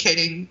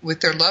communicating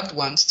with their loved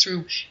ones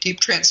through deep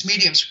trance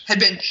mediums had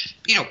been,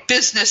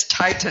 business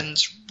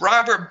titans,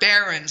 robber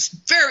barons,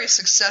 very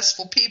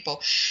successful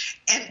people.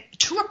 And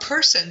to a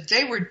person,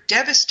 they were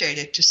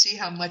devastated to see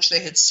how much they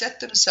had set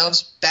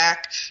themselves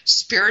back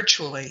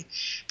spiritually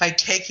by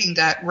taking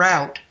that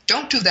route.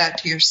 Don't do that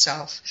to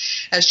yourself.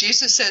 As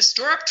Jesus says,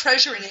 store up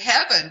treasure in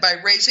heaven by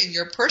raising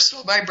your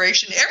personal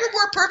vibration ever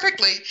more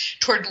perfectly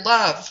toward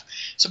love.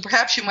 So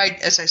perhaps you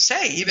might, as I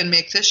say, even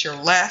make this your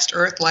last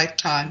earth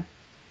lifetime.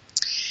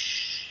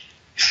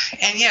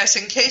 And yes,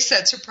 in case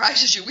that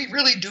surprises you, we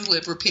really do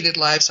live repeated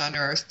lives on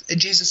earth.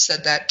 And Jesus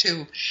said that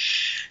too.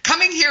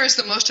 Coming here is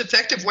the most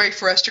effective way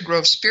for us to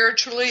grow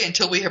spiritually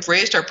until we have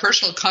raised our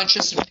personal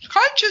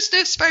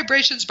consciousness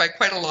vibrations by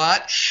quite a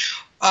lot.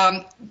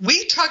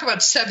 We talk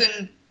about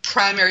 7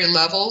 primary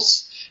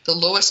levels, the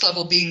lowest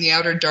level being the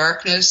outer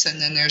darkness, and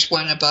then there's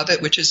one above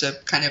it, which is a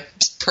kind of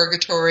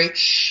purgatory.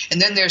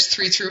 And then there's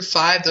 3 through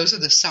 5. Those are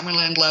the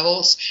Summerland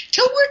levels.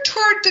 Till we're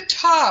toward the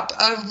top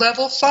of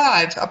level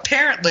 5.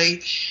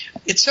 Apparently,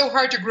 it's so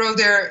hard to grow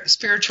there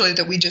spiritually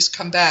that we just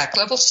come back.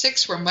 Level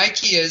 6, where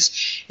Mikey is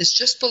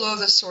just below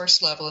the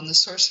source level. And the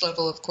source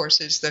level, of course,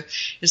 is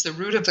the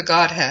root of the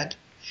Godhead.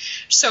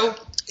 So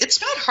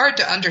it's not hard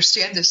to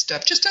understand this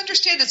stuff. Just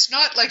understand it's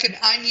not like an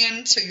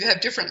onion, so you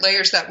have different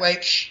layers that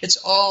way. It's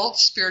all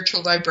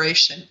spiritual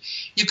vibration.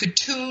 You could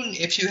tune,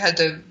 if you had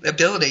the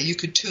ability, you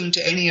could tune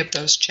to any of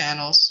those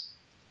channels.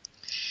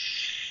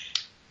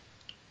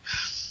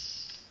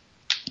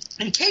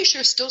 In case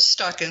you're still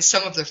stuck in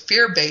some of the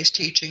fear-based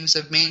teachings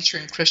of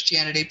mainstream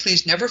Christianity,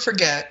 please never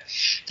forget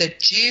that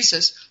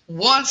Jesus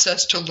wants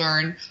us to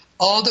learn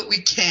all that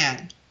we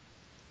can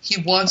He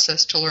wants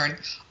us to learn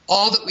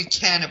all that we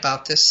can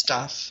about this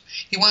stuff.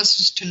 He wants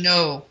us to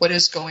know what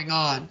is going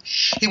on.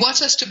 He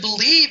wants us to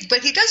believe, but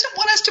he doesn't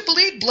want us to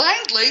believe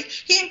blindly.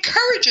 He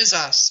encourages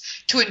us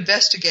to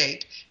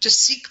investigate, to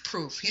seek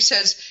proof. He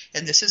says,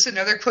 and this is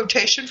another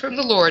quotation from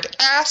the Lord,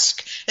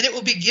 ask and it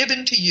will be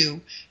given to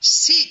you.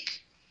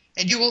 Seek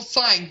and you will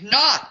find.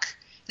 Knock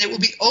and it will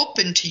be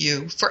open to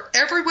you. For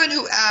everyone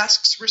who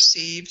asks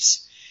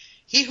receives.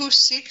 He who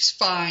seeks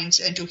finds,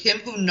 and to him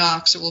who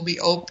knocks it will be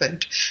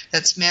opened.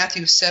 That's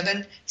Matthew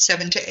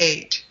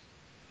 7:7-8.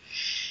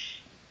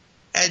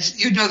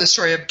 As you know the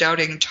story of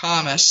doubting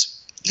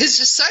Thomas. His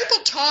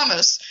disciple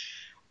Thomas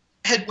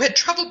had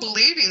trouble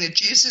believing that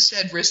Jesus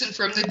had risen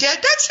from the dead.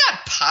 That's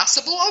not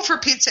possible. Oh, for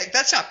Pete's sake,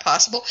 that's not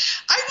possible.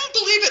 I won't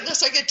believe it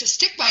unless I get to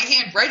stick my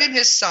hand right in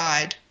his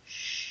side.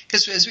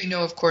 Because as we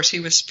know, of course,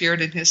 he was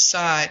speared in his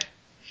side.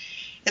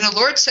 And the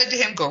Lord said to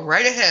him, go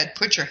right ahead,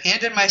 put your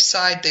hand in my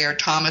side there,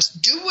 Thomas.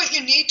 Do what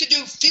you need to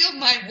do. Feel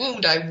my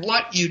wound. I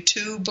want you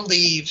to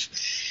believe,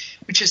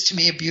 which is to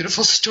me a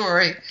beautiful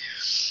story.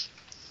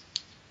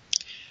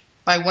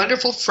 My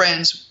wonderful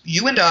friends,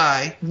 you and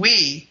I,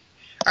 we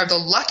are the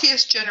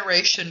luckiest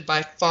generation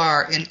by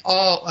far in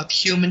all of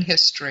human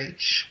history.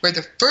 We're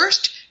the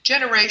first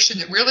generation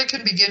that really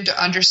can begin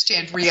to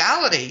understand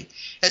reality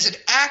as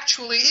it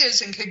actually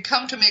is and can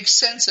come to make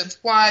sense of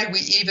why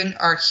we even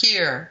are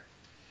here.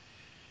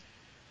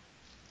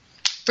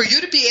 For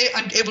you to be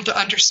able to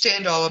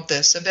understand all of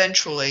this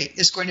eventually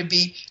is going to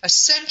be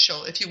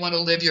essential if you want to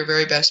live your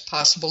very best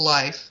possible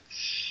life.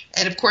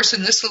 And of course,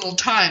 in this little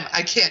time,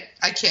 I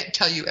can't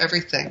tell you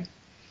everything.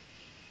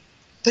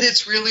 But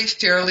it's really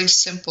fairly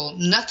simple.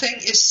 Nothing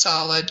is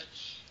solid.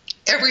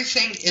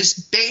 Everything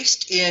is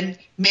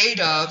made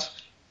of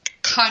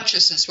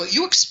consciousness. What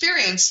you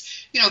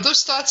experience,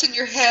 those thoughts in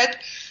your head,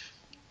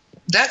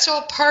 that's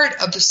all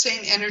part of the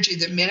same energy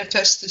that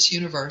manifests this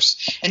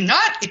universe. And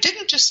it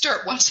didn't just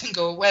start once and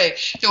go away.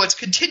 It's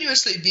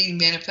continuously being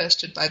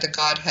manifested by the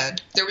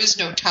Godhead. There is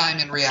no time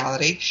in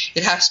reality.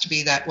 It has to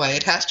be that way.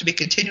 It has to be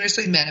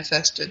continuously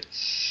manifested,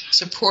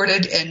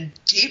 supported, and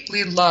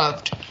deeply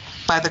loved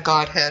by the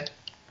Godhead.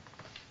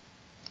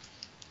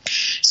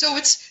 So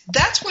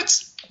that's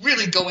what's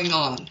really going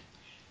on.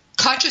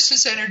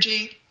 Consciousness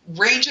energy,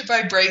 range of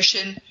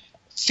vibration,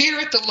 fear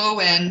at the low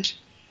end,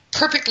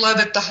 perfect love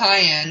at the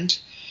high end,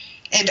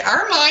 and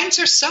our minds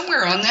are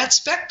somewhere on that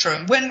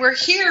spectrum. When we're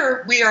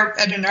here, we are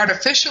at an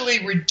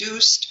artificially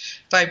reduced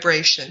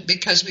vibration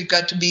because we've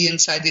got to be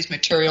inside these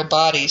material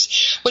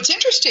bodies. What's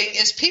interesting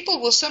is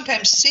people will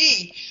sometimes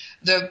see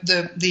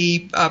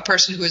the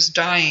person who is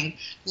dying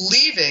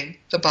leaving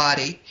the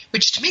body,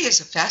 which to me is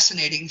a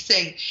fascinating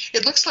thing.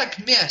 It looks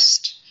like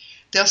mist.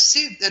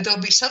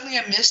 There'll be suddenly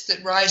a mist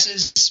that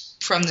rises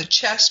from the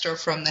chest or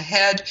from the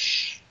head,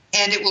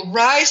 and it will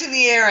rise in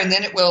the air and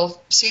then it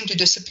will seem to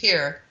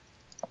disappear.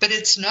 But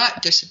it's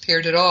not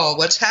disappeared at all.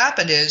 What's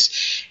happened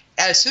is,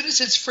 as soon as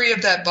it's free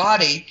of that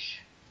body,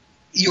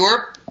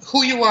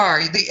 who you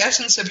are, the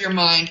essence of your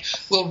mind,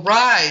 will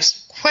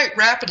rise quite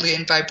rapidly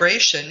in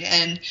vibration,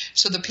 and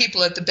so the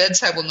people at the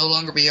bedside will no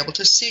longer be able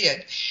to see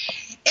it.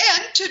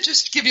 And to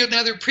just give you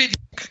another preview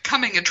of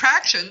coming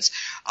attractions,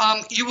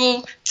 you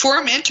will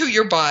form into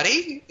your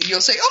body.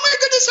 You'll say, oh my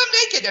goodness, I'm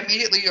naked.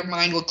 Immediately your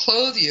mind will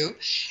clothe you,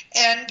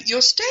 and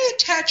you'll stay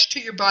attached to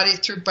your body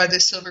by the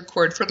silver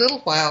cord for a little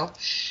while.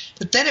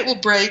 But then it will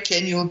break,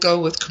 and you'll go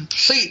with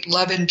complete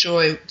love and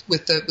joy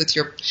with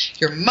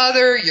your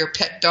mother, your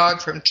pet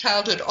dog from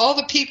childhood. All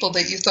the people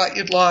that you thought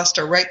you'd lost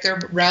are right there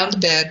around the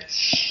bed,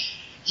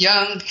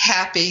 young,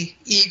 happy,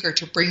 eager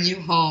to bring you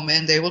home,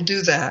 and they will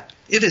do that.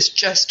 It is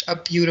just a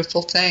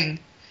beautiful thing.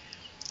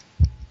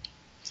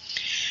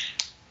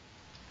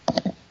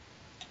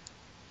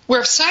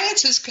 Where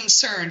science is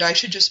concerned, I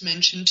should just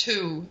mention,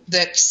 too,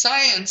 that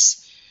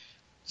science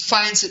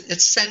finds it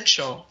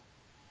essential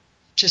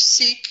to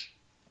seek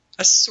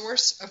a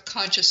source of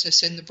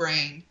consciousness in the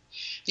brain.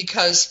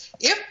 Because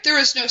if there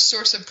is no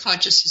source of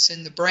consciousness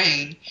in the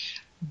brain,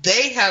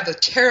 they have a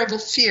terrible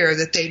fear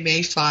that they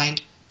may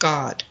find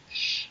God.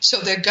 So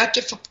they've got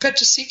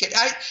to seek it.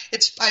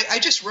 I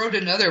just wrote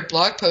another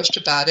blog post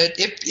about it.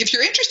 If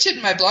you're interested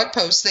in my blog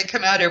posts, they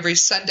come out every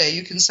Sunday.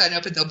 You can sign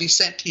up and they'll be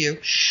sent to you.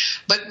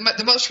 But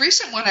the most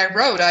recent one I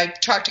wrote, I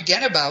talked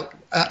again about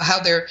how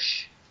they're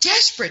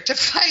desperate to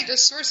find a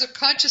source of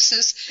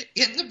consciousness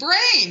in the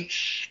brain.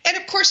 And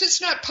of course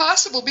it's not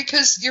possible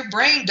because your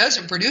brain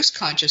doesn't produce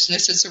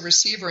consciousness. It's a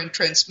receiver and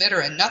transmitter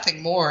and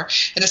nothing more.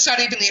 And it's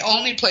not even the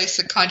only place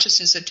that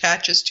consciousness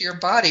attaches to your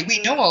body. We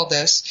know all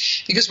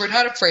this because we're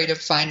not afraid of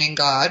finding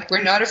God.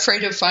 We're not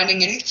afraid of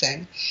finding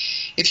anything.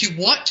 If you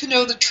want to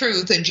know the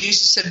truth, and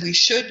Jesus said we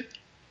should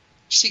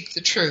seek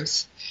the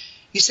truth.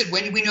 He said,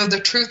 when we know the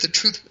truth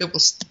it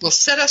will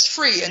set us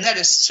free. And that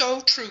is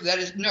so true. That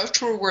is no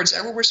truer words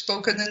ever were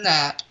spoken than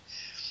that.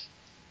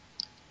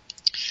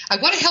 I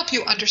want to help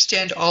you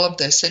understand all of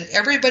this. And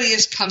everybody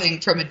is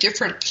coming from a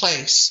different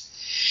place.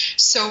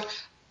 So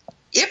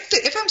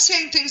if I'm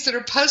saying things that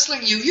are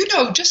puzzling you,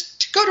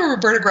 just go to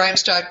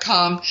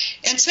robertagrimes.com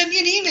and send me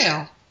an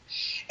email.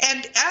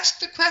 and ask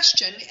the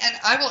question, and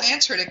I will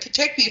answer it. It could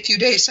take me a few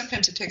days.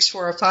 Sometimes it takes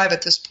 4 or 5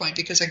 at this point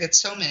because I get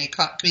so many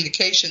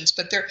communications,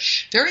 but they're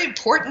very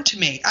important to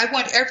me. I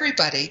want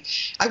everybody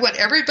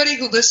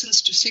who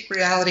listens to Seek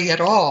Reality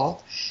at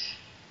all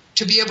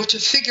to be able to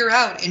figure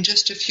out in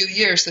just a few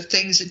years the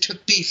things it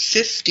took me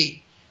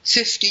 50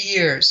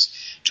 years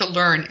to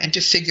learn and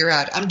to figure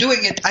out. I'm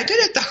doing it. I did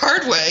it the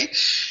hard way,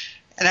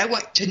 and I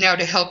want to now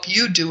to help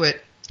you do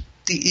it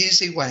the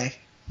easy way.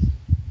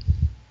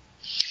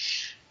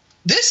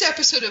 This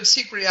episode of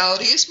Seek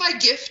Reality is my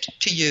gift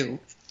to you.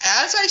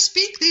 As I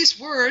speak these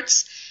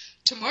words,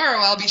 tomorrow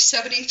I'll be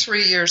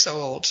 73 years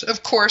old.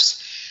 Of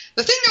course,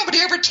 the thing nobody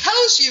ever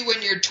tells you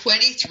when you're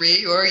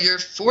 23 or you're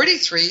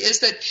 43 is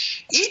that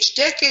each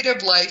decade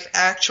of life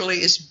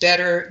actually is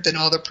better than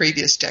all the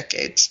previous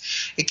decades.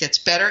 It gets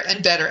better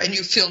and better, and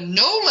you feel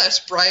no less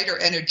bright or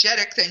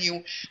energetic than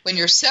you when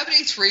you're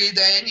 73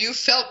 than you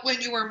felt when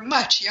you were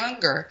much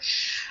younger.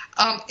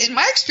 In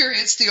my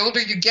experience, the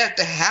older you get,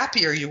 the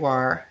happier you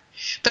are.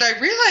 But I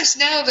realize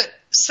now that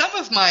some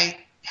of my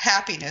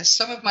happiness,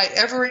 some of my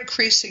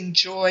ever-increasing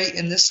joy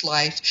in this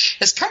life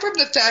has come from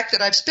the fact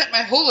that I've spent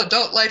my whole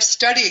adult life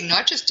studying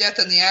not just death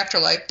and the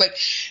afterlife, but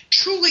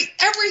truly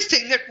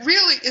everything that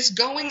really is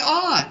going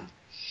on.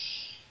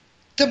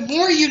 The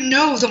more you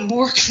know,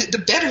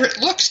 the better it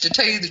looks, to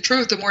tell you the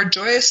truth, the more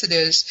joyous it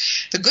is.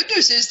 The good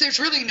news is there's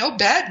really no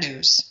bad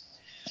news.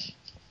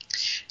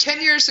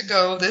 10 years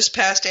ago, this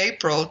past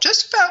April,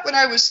 just about when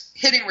I was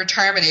hitting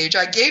retirement age,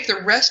 I gave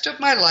the rest of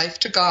my life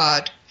to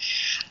God.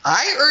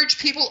 I urge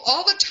people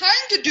all the time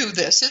to do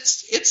this.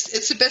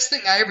 It's the best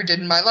thing I ever did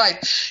in my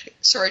life.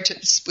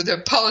 With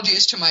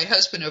apologies to my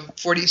husband of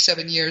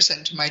 47 years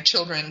and to my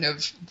children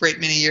of a great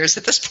many years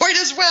at this point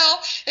as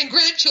well, and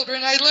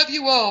grandchildren. I love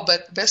you all,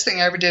 but the best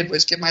thing I ever did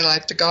was give my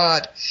life to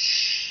God.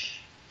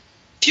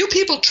 Few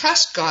people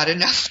trust God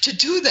enough to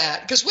do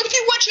that, because what if He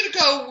wants you to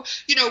go,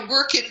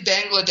 work in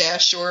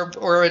Bangladesh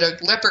or at a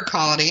leper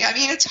colony? I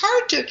mean, it's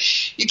hard to.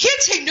 You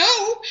can't say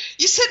no.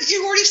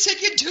 You already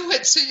said you'd do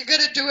it, so you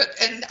got to do it.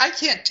 And I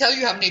can't tell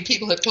you how many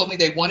people have told me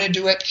they want to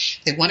do it.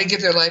 They want to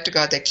give their life to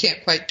God. They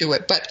can't quite do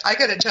it. But I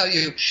got to tell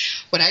you,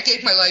 when I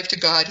gave my life to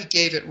God, He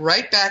gave it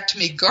right back to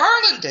me,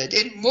 garlanded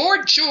in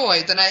more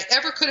joy than I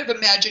ever could have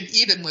imagined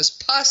even was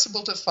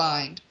possible to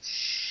find.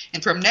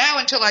 And from now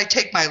until I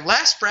take my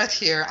last breath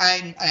here,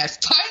 I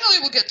finally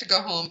will get to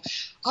go home.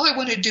 All I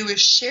want to do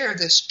is share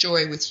this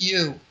joy with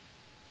you.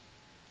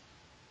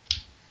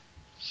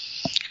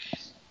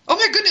 Oh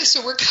my goodness,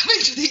 so we're coming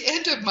to the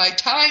end of my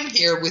time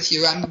here with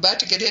you. I'm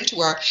about to get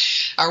into our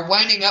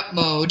winding up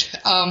mode.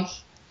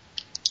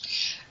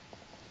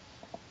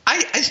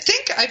 I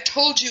think I've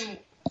told you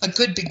a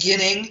good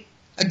beginning,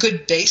 a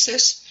good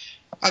basis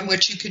on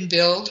which you can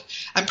build.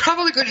 I'm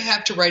probably going to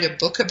have to write a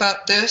book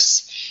about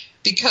this,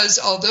 because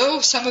although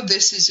some of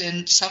this is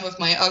in some of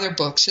my other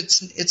books,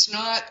 it's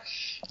not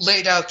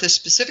laid out this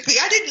specifically.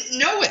 I didn't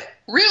know it,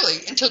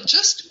 really, until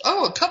just,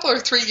 a couple or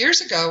 3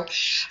 years ago.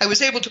 I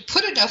was able to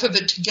put enough of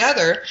it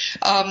together,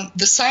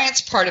 the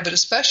science part of it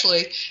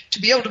especially, to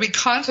be able to be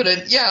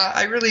confident,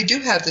 I really do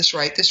have this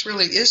right. This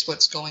really is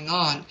what's going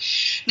on.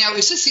 Now,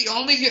 is this the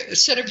only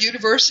set of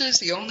universes,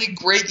 the only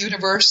great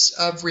universe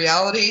of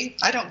reality?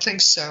 I don't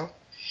think so.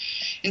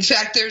 In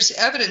fact, there's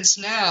evidence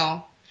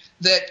now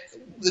that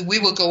we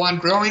will go on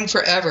growing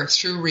forever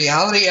through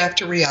reality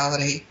after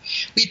reality.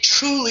 We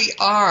truly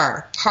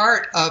are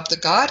part of the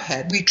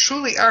Godhead. We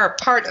truly are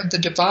part of the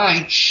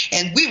divine,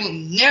 and we will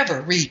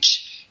never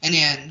reach an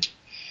end.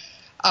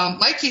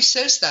 Mikey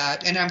says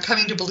that, and I'm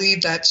coming to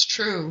believe that's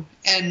true.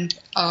 And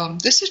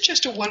this is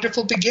just a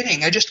wonderful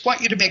beginning. I just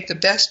want you to make the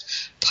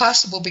best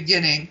possible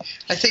beginning.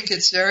 I think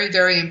it's very,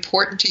 very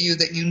important to you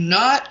that you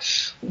not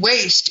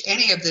waste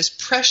any of this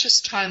precious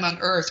time on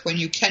earth when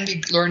you can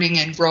be learning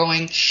and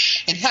growing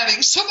and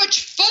having so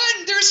much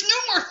fun. There's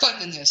no more fun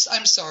than this.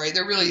 I'm sorry,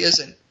 there really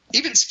isn't.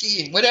 Even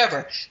skiing,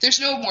 whatever. There's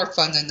no more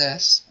fun than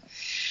this.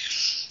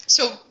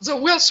 So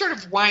we'll sort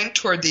of wind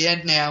toward the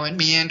end now and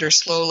meander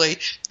slowly.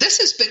 This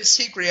has been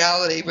Seek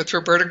Reality with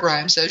Roberta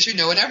Grimes, as you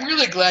know, and I'm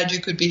really glad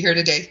you could be here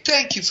today.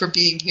 Thank you for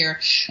being here.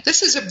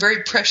 This is a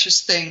very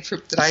precious thing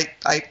that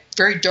I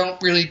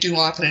don't really do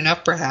often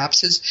enough,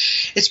 perhaps.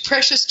 It's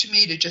precious to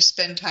me to just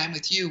spend time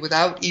with you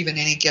without even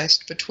any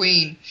guest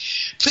between.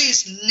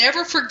 Please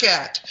never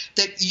forget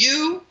that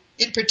you,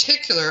 in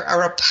particular,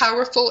 are a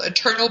powerful,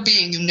 eternal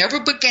being. You never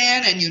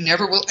began and you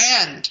never will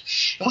end.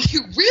 And when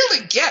you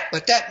really get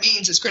what that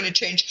means, it's going to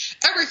change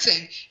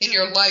everything in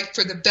your life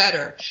for the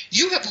better.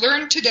 You have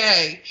learned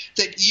today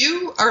that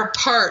you are a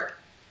part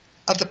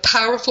of the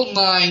powerful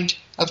mind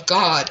of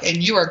God, and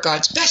you are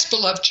God's best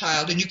beloved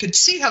child, and you can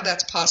see how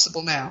that's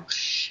possible now.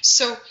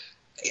 So,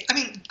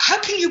 how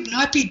can you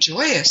not be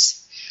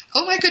joyous?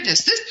 Oh my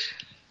goodness.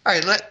 All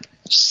right,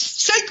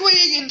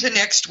 segueing into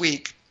next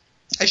week.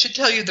 I should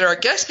tell you that our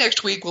guest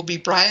next week will be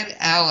Brian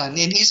Allen,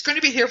 and he's going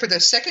to be here for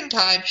the second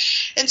time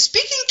and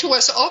speaking to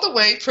us all the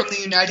way from the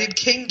United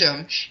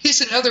Kingdom.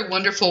 He's another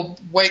wonderful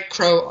White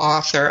Crow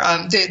author.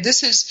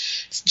 This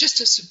is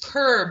just a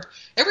superb.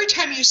 Every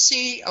time you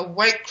see a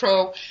White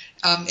Crow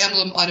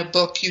emblem on a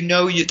book,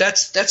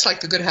 that's like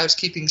the Good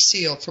Housekeeping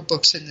seal for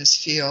books in this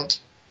field.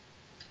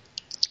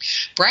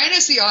 Brian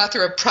is the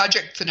author of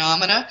Project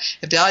Phenomena,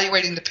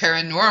 Evaluating the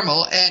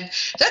Paranormal, and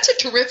that's a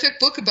terrific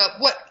book about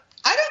what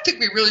I don't think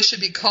we really should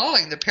be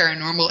calling the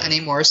paranormal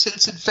anymore,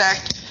 since, in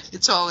fact,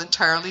 it's all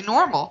entirely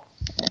normal.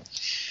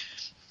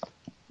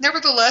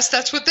 Nevertheless,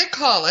 that's what they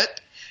call it.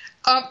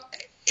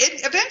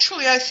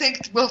 Eventually, I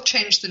think we'll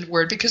change the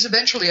word, because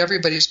eventually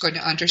everybody's going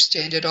to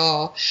understand it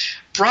all.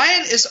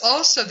 Brian is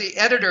also the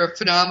editor of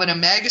Phenomena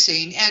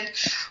magazine, and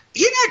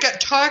he and I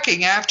got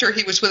talking after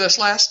he was with us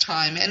last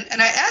time,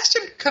 and I asked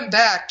him to come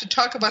back to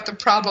talk about the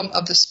problem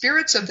of the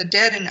spirits of the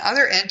dead and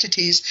other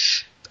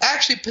entities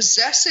actually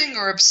possessing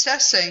or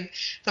obsessing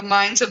the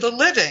minds of the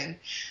living,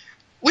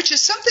 which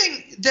is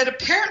something that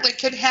apparently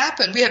can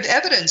happen. We have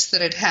evidence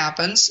that it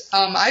happens.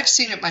 I've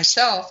seen it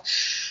myself,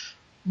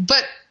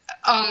 but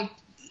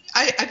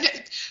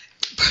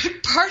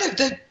part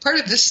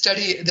of this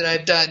study that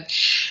I've done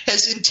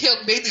has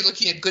entailed mainly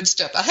looking at good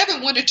stuff. I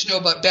haven't wanted to know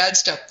about bad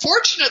stuff.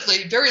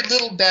 Fortunately, very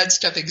little bad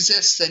stuff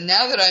exists, and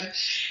now that I'm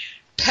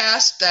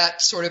past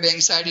that sort of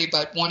anxiety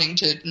about wanting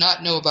to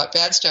not know about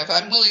bad stuff,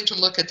 I'm willing to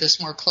look at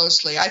this more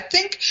closely. I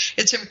think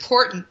it's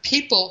important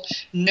people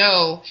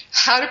know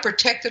how to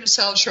protect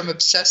themselves from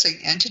obsessing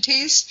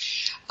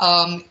entities,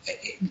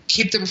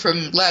 keep them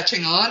from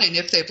latching on, and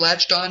if they've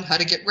latched on, how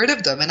to get rid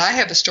of them. And I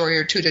have a story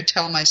or two to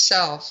tell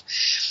myself.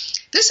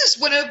 This is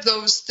one of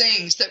those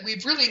things that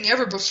we've really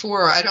never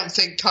before, I don't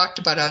think, talked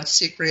about on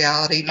Seek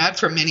Reality, not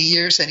for many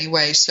years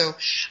anyway. So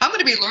I'm going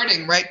to be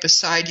learning right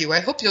beside you. I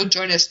hope you'll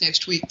join us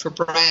next week for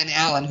Brian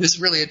Allen, who's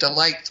really a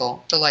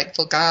delightful,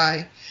 delightful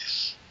guy.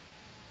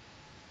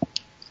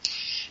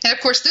 And, of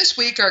course, this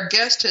week our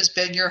guest has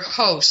been your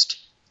host.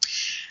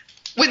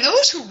 When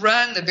those who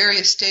run the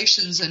various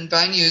stations and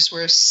venues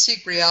where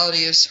Seek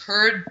Reality is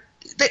heard,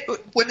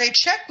 when they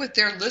check with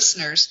their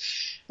listeners,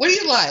 what do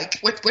you like?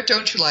 What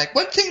don't you like?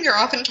 One thing they're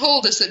often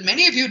told is that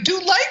many of you do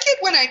like it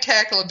when I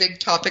tackle a big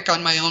topic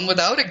on my own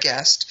without a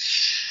guest.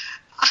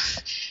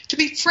 To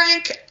be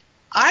frank,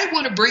 I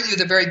want to bring you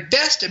the very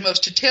best and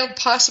most detailed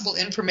possible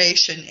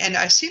information, and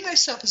I see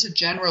myself as a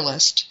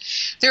generalist.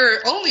 There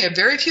are only a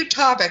very few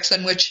topics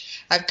on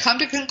which I've come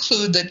to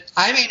conclude that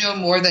I may know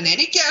more than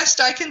any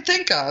guest I can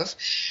think of.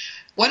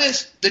 One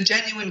is the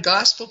genuine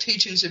gospel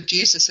teachings of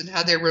Jesus and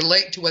how they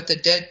relate to what the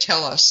dead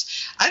tell us.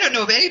 I don't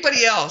know of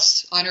anybody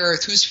else on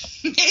earth who's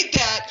made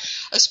that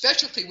a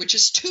specialty, which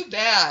is too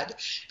bad,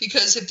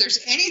 because if there's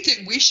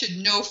anything we should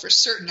know for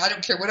certain, I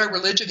don't care what our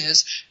religion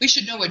is, we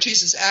should know what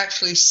Jesus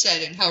actually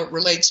said and how it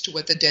relates to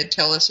what the dead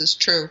tell us is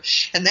true.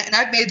 And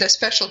I've made the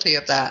specialty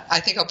of that. I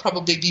think I'll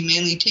probably be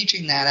mainly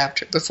teaching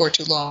that before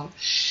too long.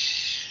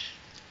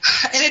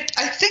 And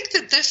I think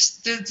that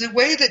the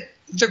way that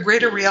the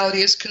greater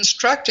reality is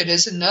constructed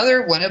is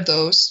another one of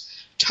those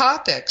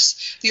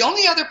topics. The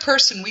only other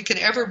person we can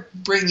ever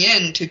bring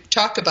in to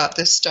talk about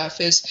this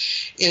stuff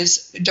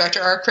is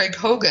Dr. R. Craig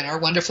Hogan, our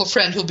wonderful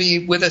friend, who'll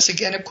be with us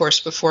again, of course,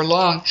 before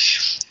long.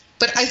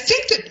 But I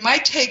think that my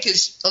take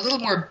is a little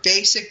more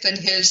basic than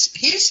his.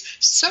 He's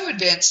so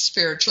advanced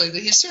spiritually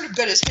that he's sort of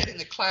got his head in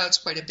the clouds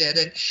quite a bit.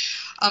 And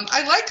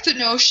I like the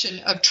notion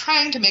of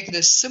trying to make it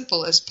as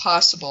simple as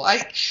possible.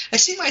 I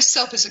see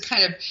myself as a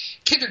kind of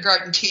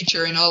kindergarten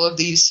teacher in all of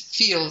these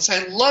fields.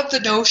 I love the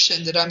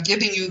notion that I'm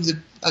giving you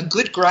a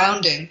good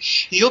grounding, and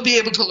you'll be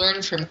able to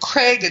learn from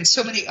Craig and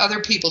so many other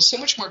people so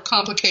much more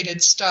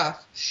complicated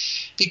stuff,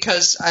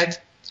 because I've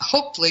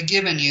hopefully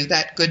given you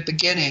that good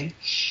beginning.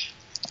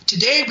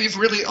 Today, we've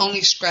really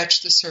only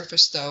scratched the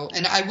surface, though,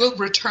 and I will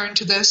return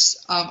to this.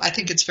 I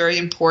think it's very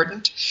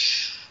important.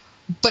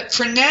 But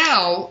for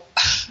now,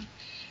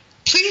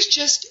 please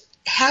just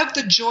have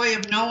the joy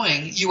of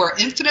knowing you are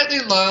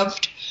infinitely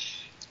loved.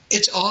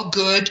 It's all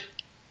good.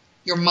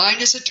 Your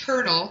mind is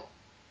eternal.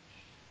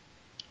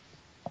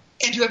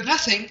 And you have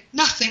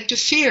nothing to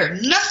fear.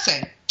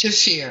 Nothing to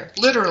fear,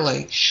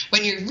 literally.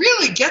 When you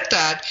really get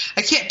that,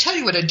 I can't tell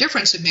you what a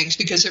difference it makes,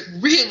 because it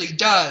really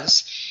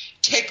does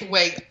take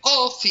away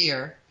all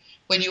fear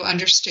when you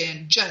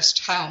understand just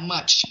how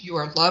much you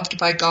are loved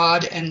by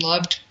God and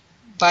loved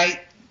by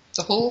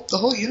the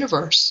whole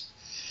universe.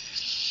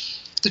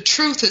 The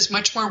truth is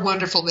much more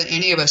wonderful than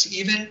any of us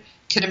even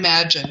can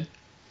imagine.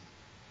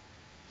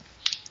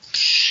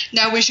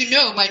 Now, as you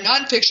know, my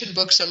nonfiction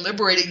books are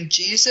Liberating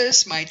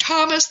Jesus, My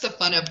Thomas, The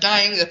Fun of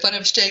Dying, The Fun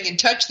of Staying in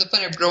Touch, The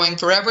Fun of Growing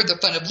Forever, The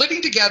Fun of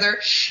Living Together,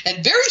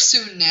 and very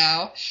soon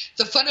now,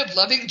 The Fun of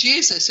Loving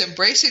Jesus,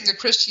 Embracing the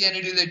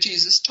Christianity that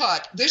Jesus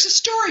taught. There's a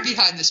story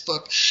behind this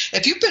book.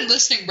 If you've been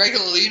listening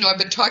regularly, you know I've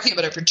been talking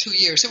about it for 2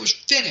 years. It was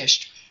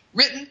finished,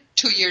 written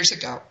 2 years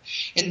ago.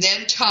 And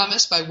then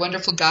Thomas, my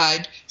wonderful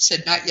guide,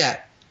 said, not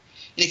yet.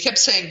 And he kept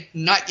saying,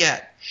 not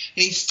yet.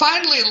 And he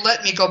finally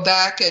let me go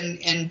back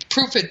and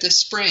proof it this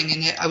spring,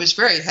 and I was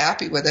very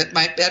happy with it.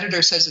 My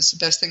editor says it's the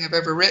best thing I've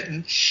ever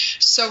written.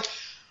 So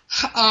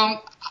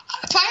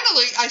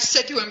finally, I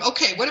said to him,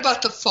 okay, what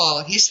about the fall?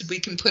 And he said, we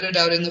can put it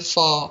out in the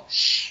fall.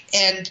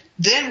 And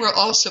then we'll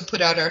also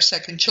put out our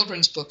second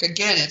children's book.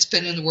 Again, it's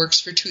been in the works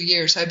for 2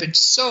 years. I've been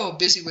so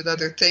busy with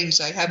other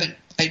things. I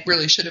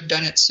really should have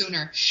done it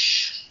sooner.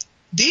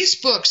 These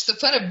books, The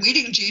Fun of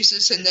Meeting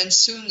Jesus and then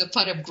soon The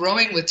Fun of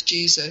Growing with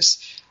Jesus,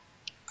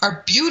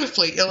 are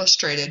beautifully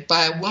illustrated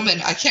by a woman.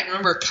 I can't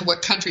remember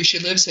what country she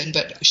lives in,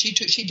 but she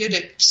did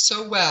it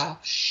so well.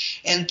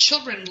 And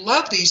children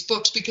love these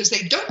books because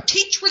they don't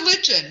teach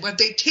religion. What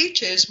they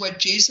teach is what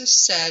Jesus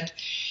said.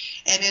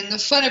 And in The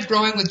Fun of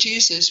Growing with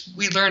Jesus,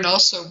 we learn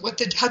also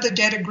how the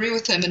dead agree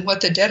with him and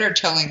what the dead are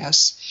telling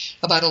us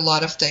about a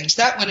lot of things.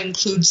 That one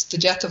includes the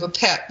death of a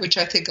pet, which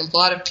I think a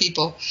lot of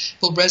people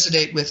will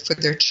resonate with for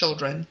their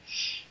children.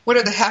 What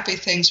are the happy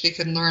things we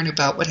can learn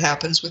about what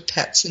happens with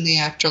pets in the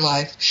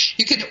afterlife?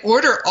 You can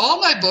order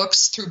all my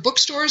books through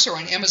bookstores or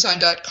on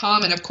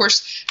Amazon.com. And, of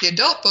course, the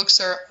adult books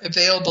are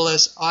available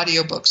as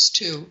audiobooks,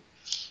 too.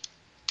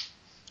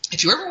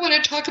 If you ever want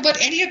to talk about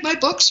any of my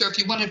books or if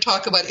you want to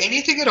talk about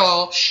anything at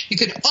all, you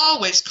can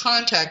always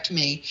contact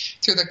me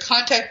through the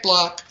contact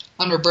block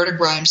on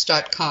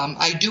RobertaGrimes.com.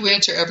 I do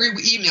answer every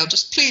email.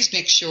 Just please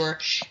make sure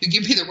you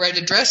give me the right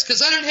address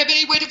because I don't have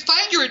any way to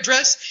find your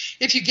address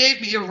if you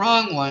gave me a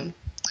wrong one.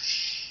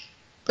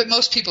 But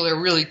most people are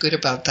really good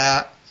about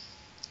that.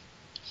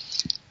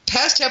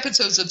 Past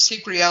episodes of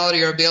Seek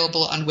Reality are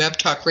available on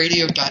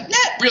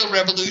webtalkradio.net,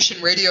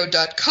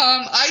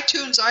 realrevolutionradio.com,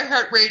 iTunes,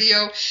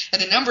 iHeartRadio,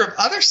 and a number of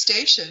other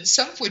stations,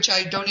 some of which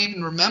I don't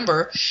even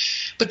remember.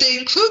 But they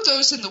include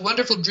those in the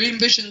wonderful Dream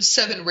Vision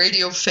 7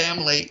 radio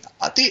family.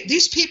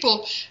 These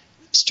people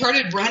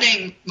started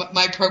running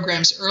my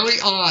programs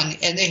early on,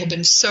 and they have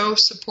been so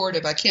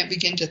supportive. I can't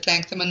begin to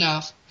thank them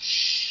enough.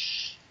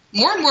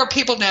 More and more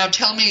people now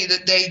tell me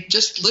that they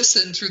just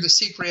listen through the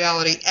Seek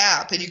Reality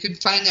app, and you can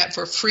find that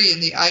for free in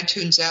the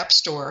iTunes App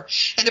Store.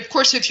 And, of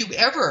course, if you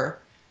ever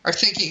are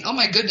thinking, oh,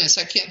 my goodness,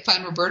 I can't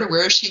find Roberta,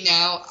 where is she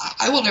now?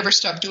 I will never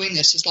stop doing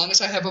this as long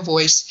as I have a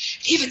voice.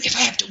 Even if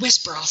I have to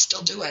whisper, I'll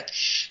still do it.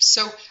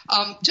 So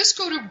just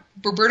go to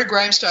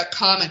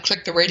RobertaGrimes.com and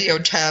click the radio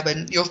tab,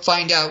 and you'll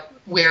find out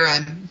where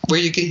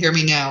you can hear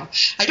me now.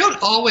 I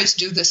don't always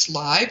do this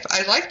live.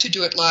 I like to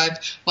do it live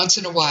once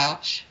in a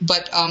while,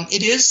 but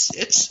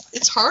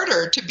it's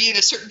harder to be in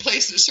a certain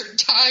place at a certain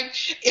time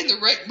in the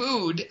right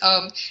mood.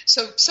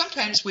 So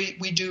sometimes we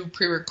do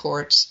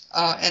pre-records,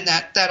 and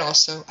that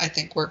also I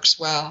think works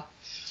well.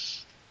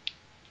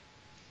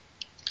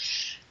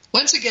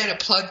 Once again, a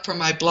plug for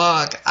my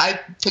blog.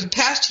 For the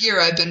past year,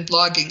 I've been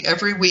blogging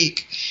every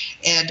week,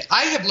 and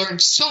I have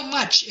learned so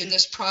much in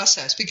this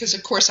process because,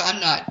 of course, I'm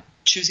not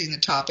choosing the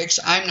topics.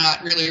 I'm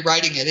not really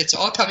writing it. It's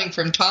all coming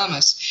from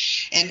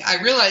Thomas. And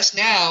I realize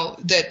now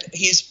that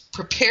he's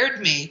prepared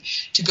me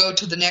to go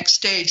to the next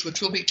stage, which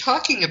we'll be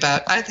talking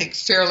about, I think,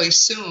 fairly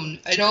soon.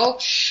 I'm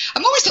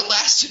always the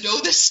last to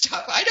know this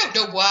stuff. I don't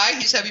know why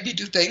he's having me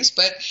do things,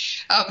 but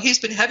he's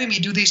been having me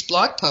do these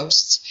blog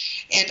posts.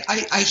 And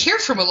I hear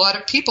from a lot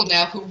of people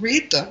now who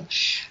read them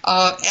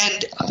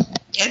and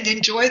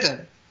enjoy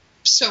them.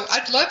 So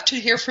I'd love to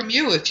hear from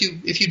you if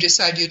you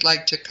decide you'd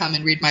like to come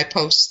and read my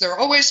posts. They're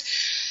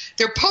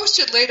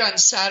posted late on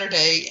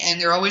Saturday,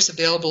 and they're always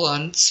available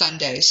on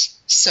Sundays.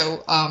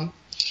 So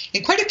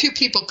and quite a few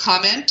people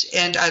comment,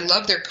 and I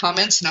love their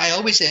comments, and I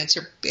always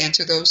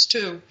answer those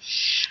too.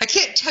 I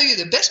can't tell you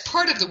the best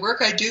part of the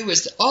work I do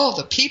is all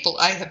the people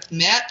I have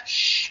met,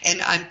 and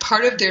I'm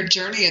part of their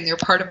journey, and they're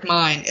part of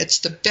mine. It's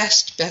the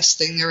best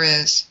thing there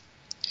is.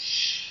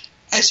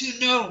 As you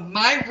know,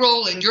 my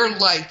role in your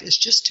life is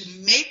just to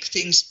make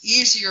things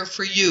easier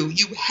for you.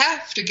 You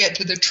have to get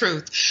to the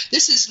truth.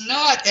 This is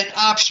not an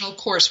optional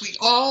course. We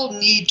all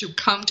need to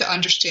come to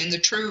understand the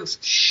truth.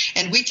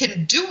 And we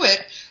can do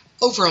it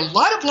over a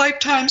lot of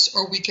lifetimes,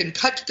 or we can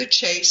cut to the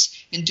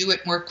chase and do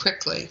it more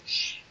quickly.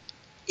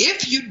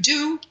 If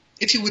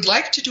you would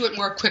like to do it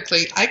more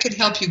quickly, I can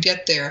help you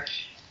get there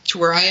to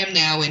where I am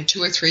now in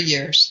 2 or 3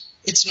 years.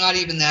 It's not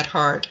even that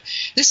hard.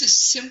 This is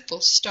simple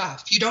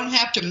stuff. You don't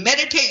have to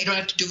meditate. You don't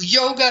have to do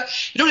yoga.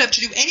 You don't have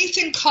to do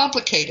anything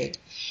complicated.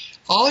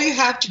 All you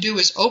have to do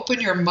is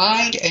open your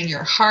mind and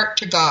your heart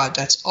to God.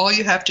 That's all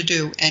you have to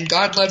do. And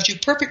God loves you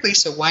perfectly,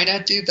 so why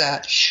not do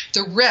that?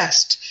 The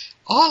rest,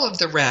 all of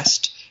the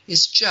rest,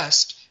 is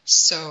just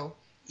so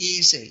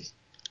easy.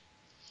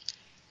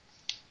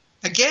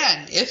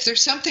 Again, if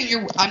there's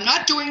something I'm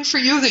not doing for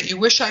you that you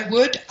wish I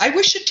would, I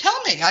wish you'd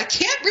tell me. I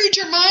can't read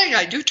your mind.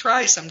 I do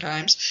try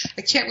sometimes.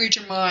 I can't read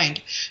your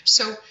mind.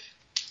 So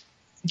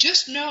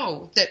just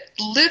know that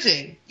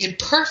living in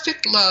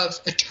perfect love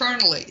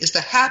eternally is the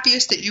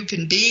happiest that you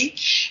can be.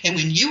 And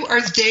when you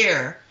are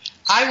there,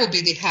 I will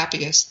be the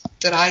happiest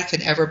that I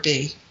can ever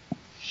be.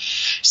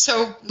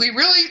 So we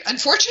really,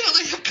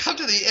 unfortunately, have come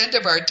to the end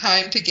of our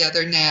time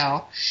together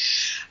now.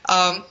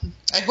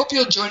 I hope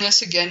you'll join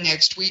us again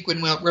next week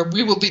when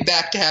we will be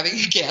back to having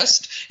a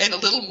guest and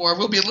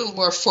we'll be a little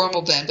more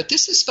formal then. But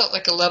this has felt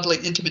like a lovely,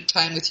 intimate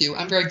time with you.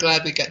 I'm very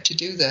glad we got to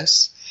do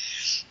this.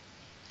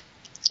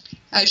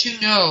 As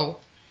you know,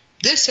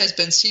 This has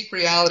been Seek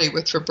Reality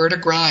with Roberta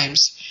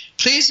Grimes.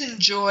 Please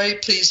enjoy,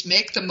 please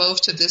make the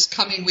most of this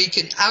coming week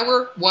in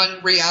our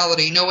one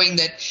reality, knowing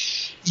that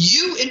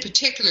you in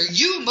particular,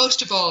 you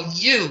most of all,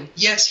 you,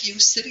 yes, you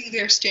sitting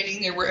there,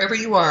 standing there, wherever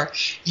you are,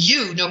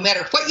 you, no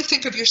matter what you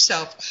think of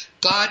yourself,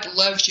 God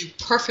loves you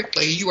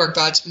perfectly. You are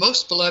God's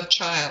most beloved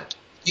child.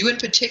 You in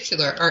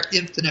particular are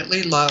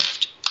infinitely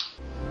loved.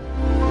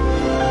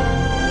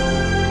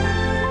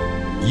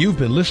 You've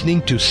been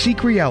listening to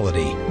Seek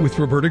Reality with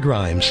Roberta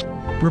Grimes.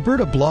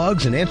 Roberta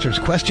blogs and answers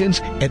questions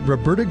at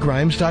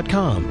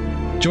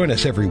robertagrimes.com. Join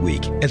us every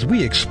week as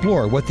we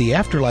explore what the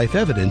afterlife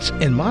evidence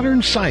and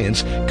modern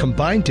science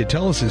combine to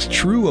tell us is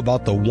true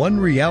about the one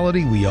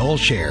reality we all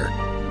share.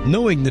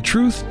 Knowing the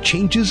truth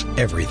changes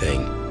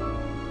everything.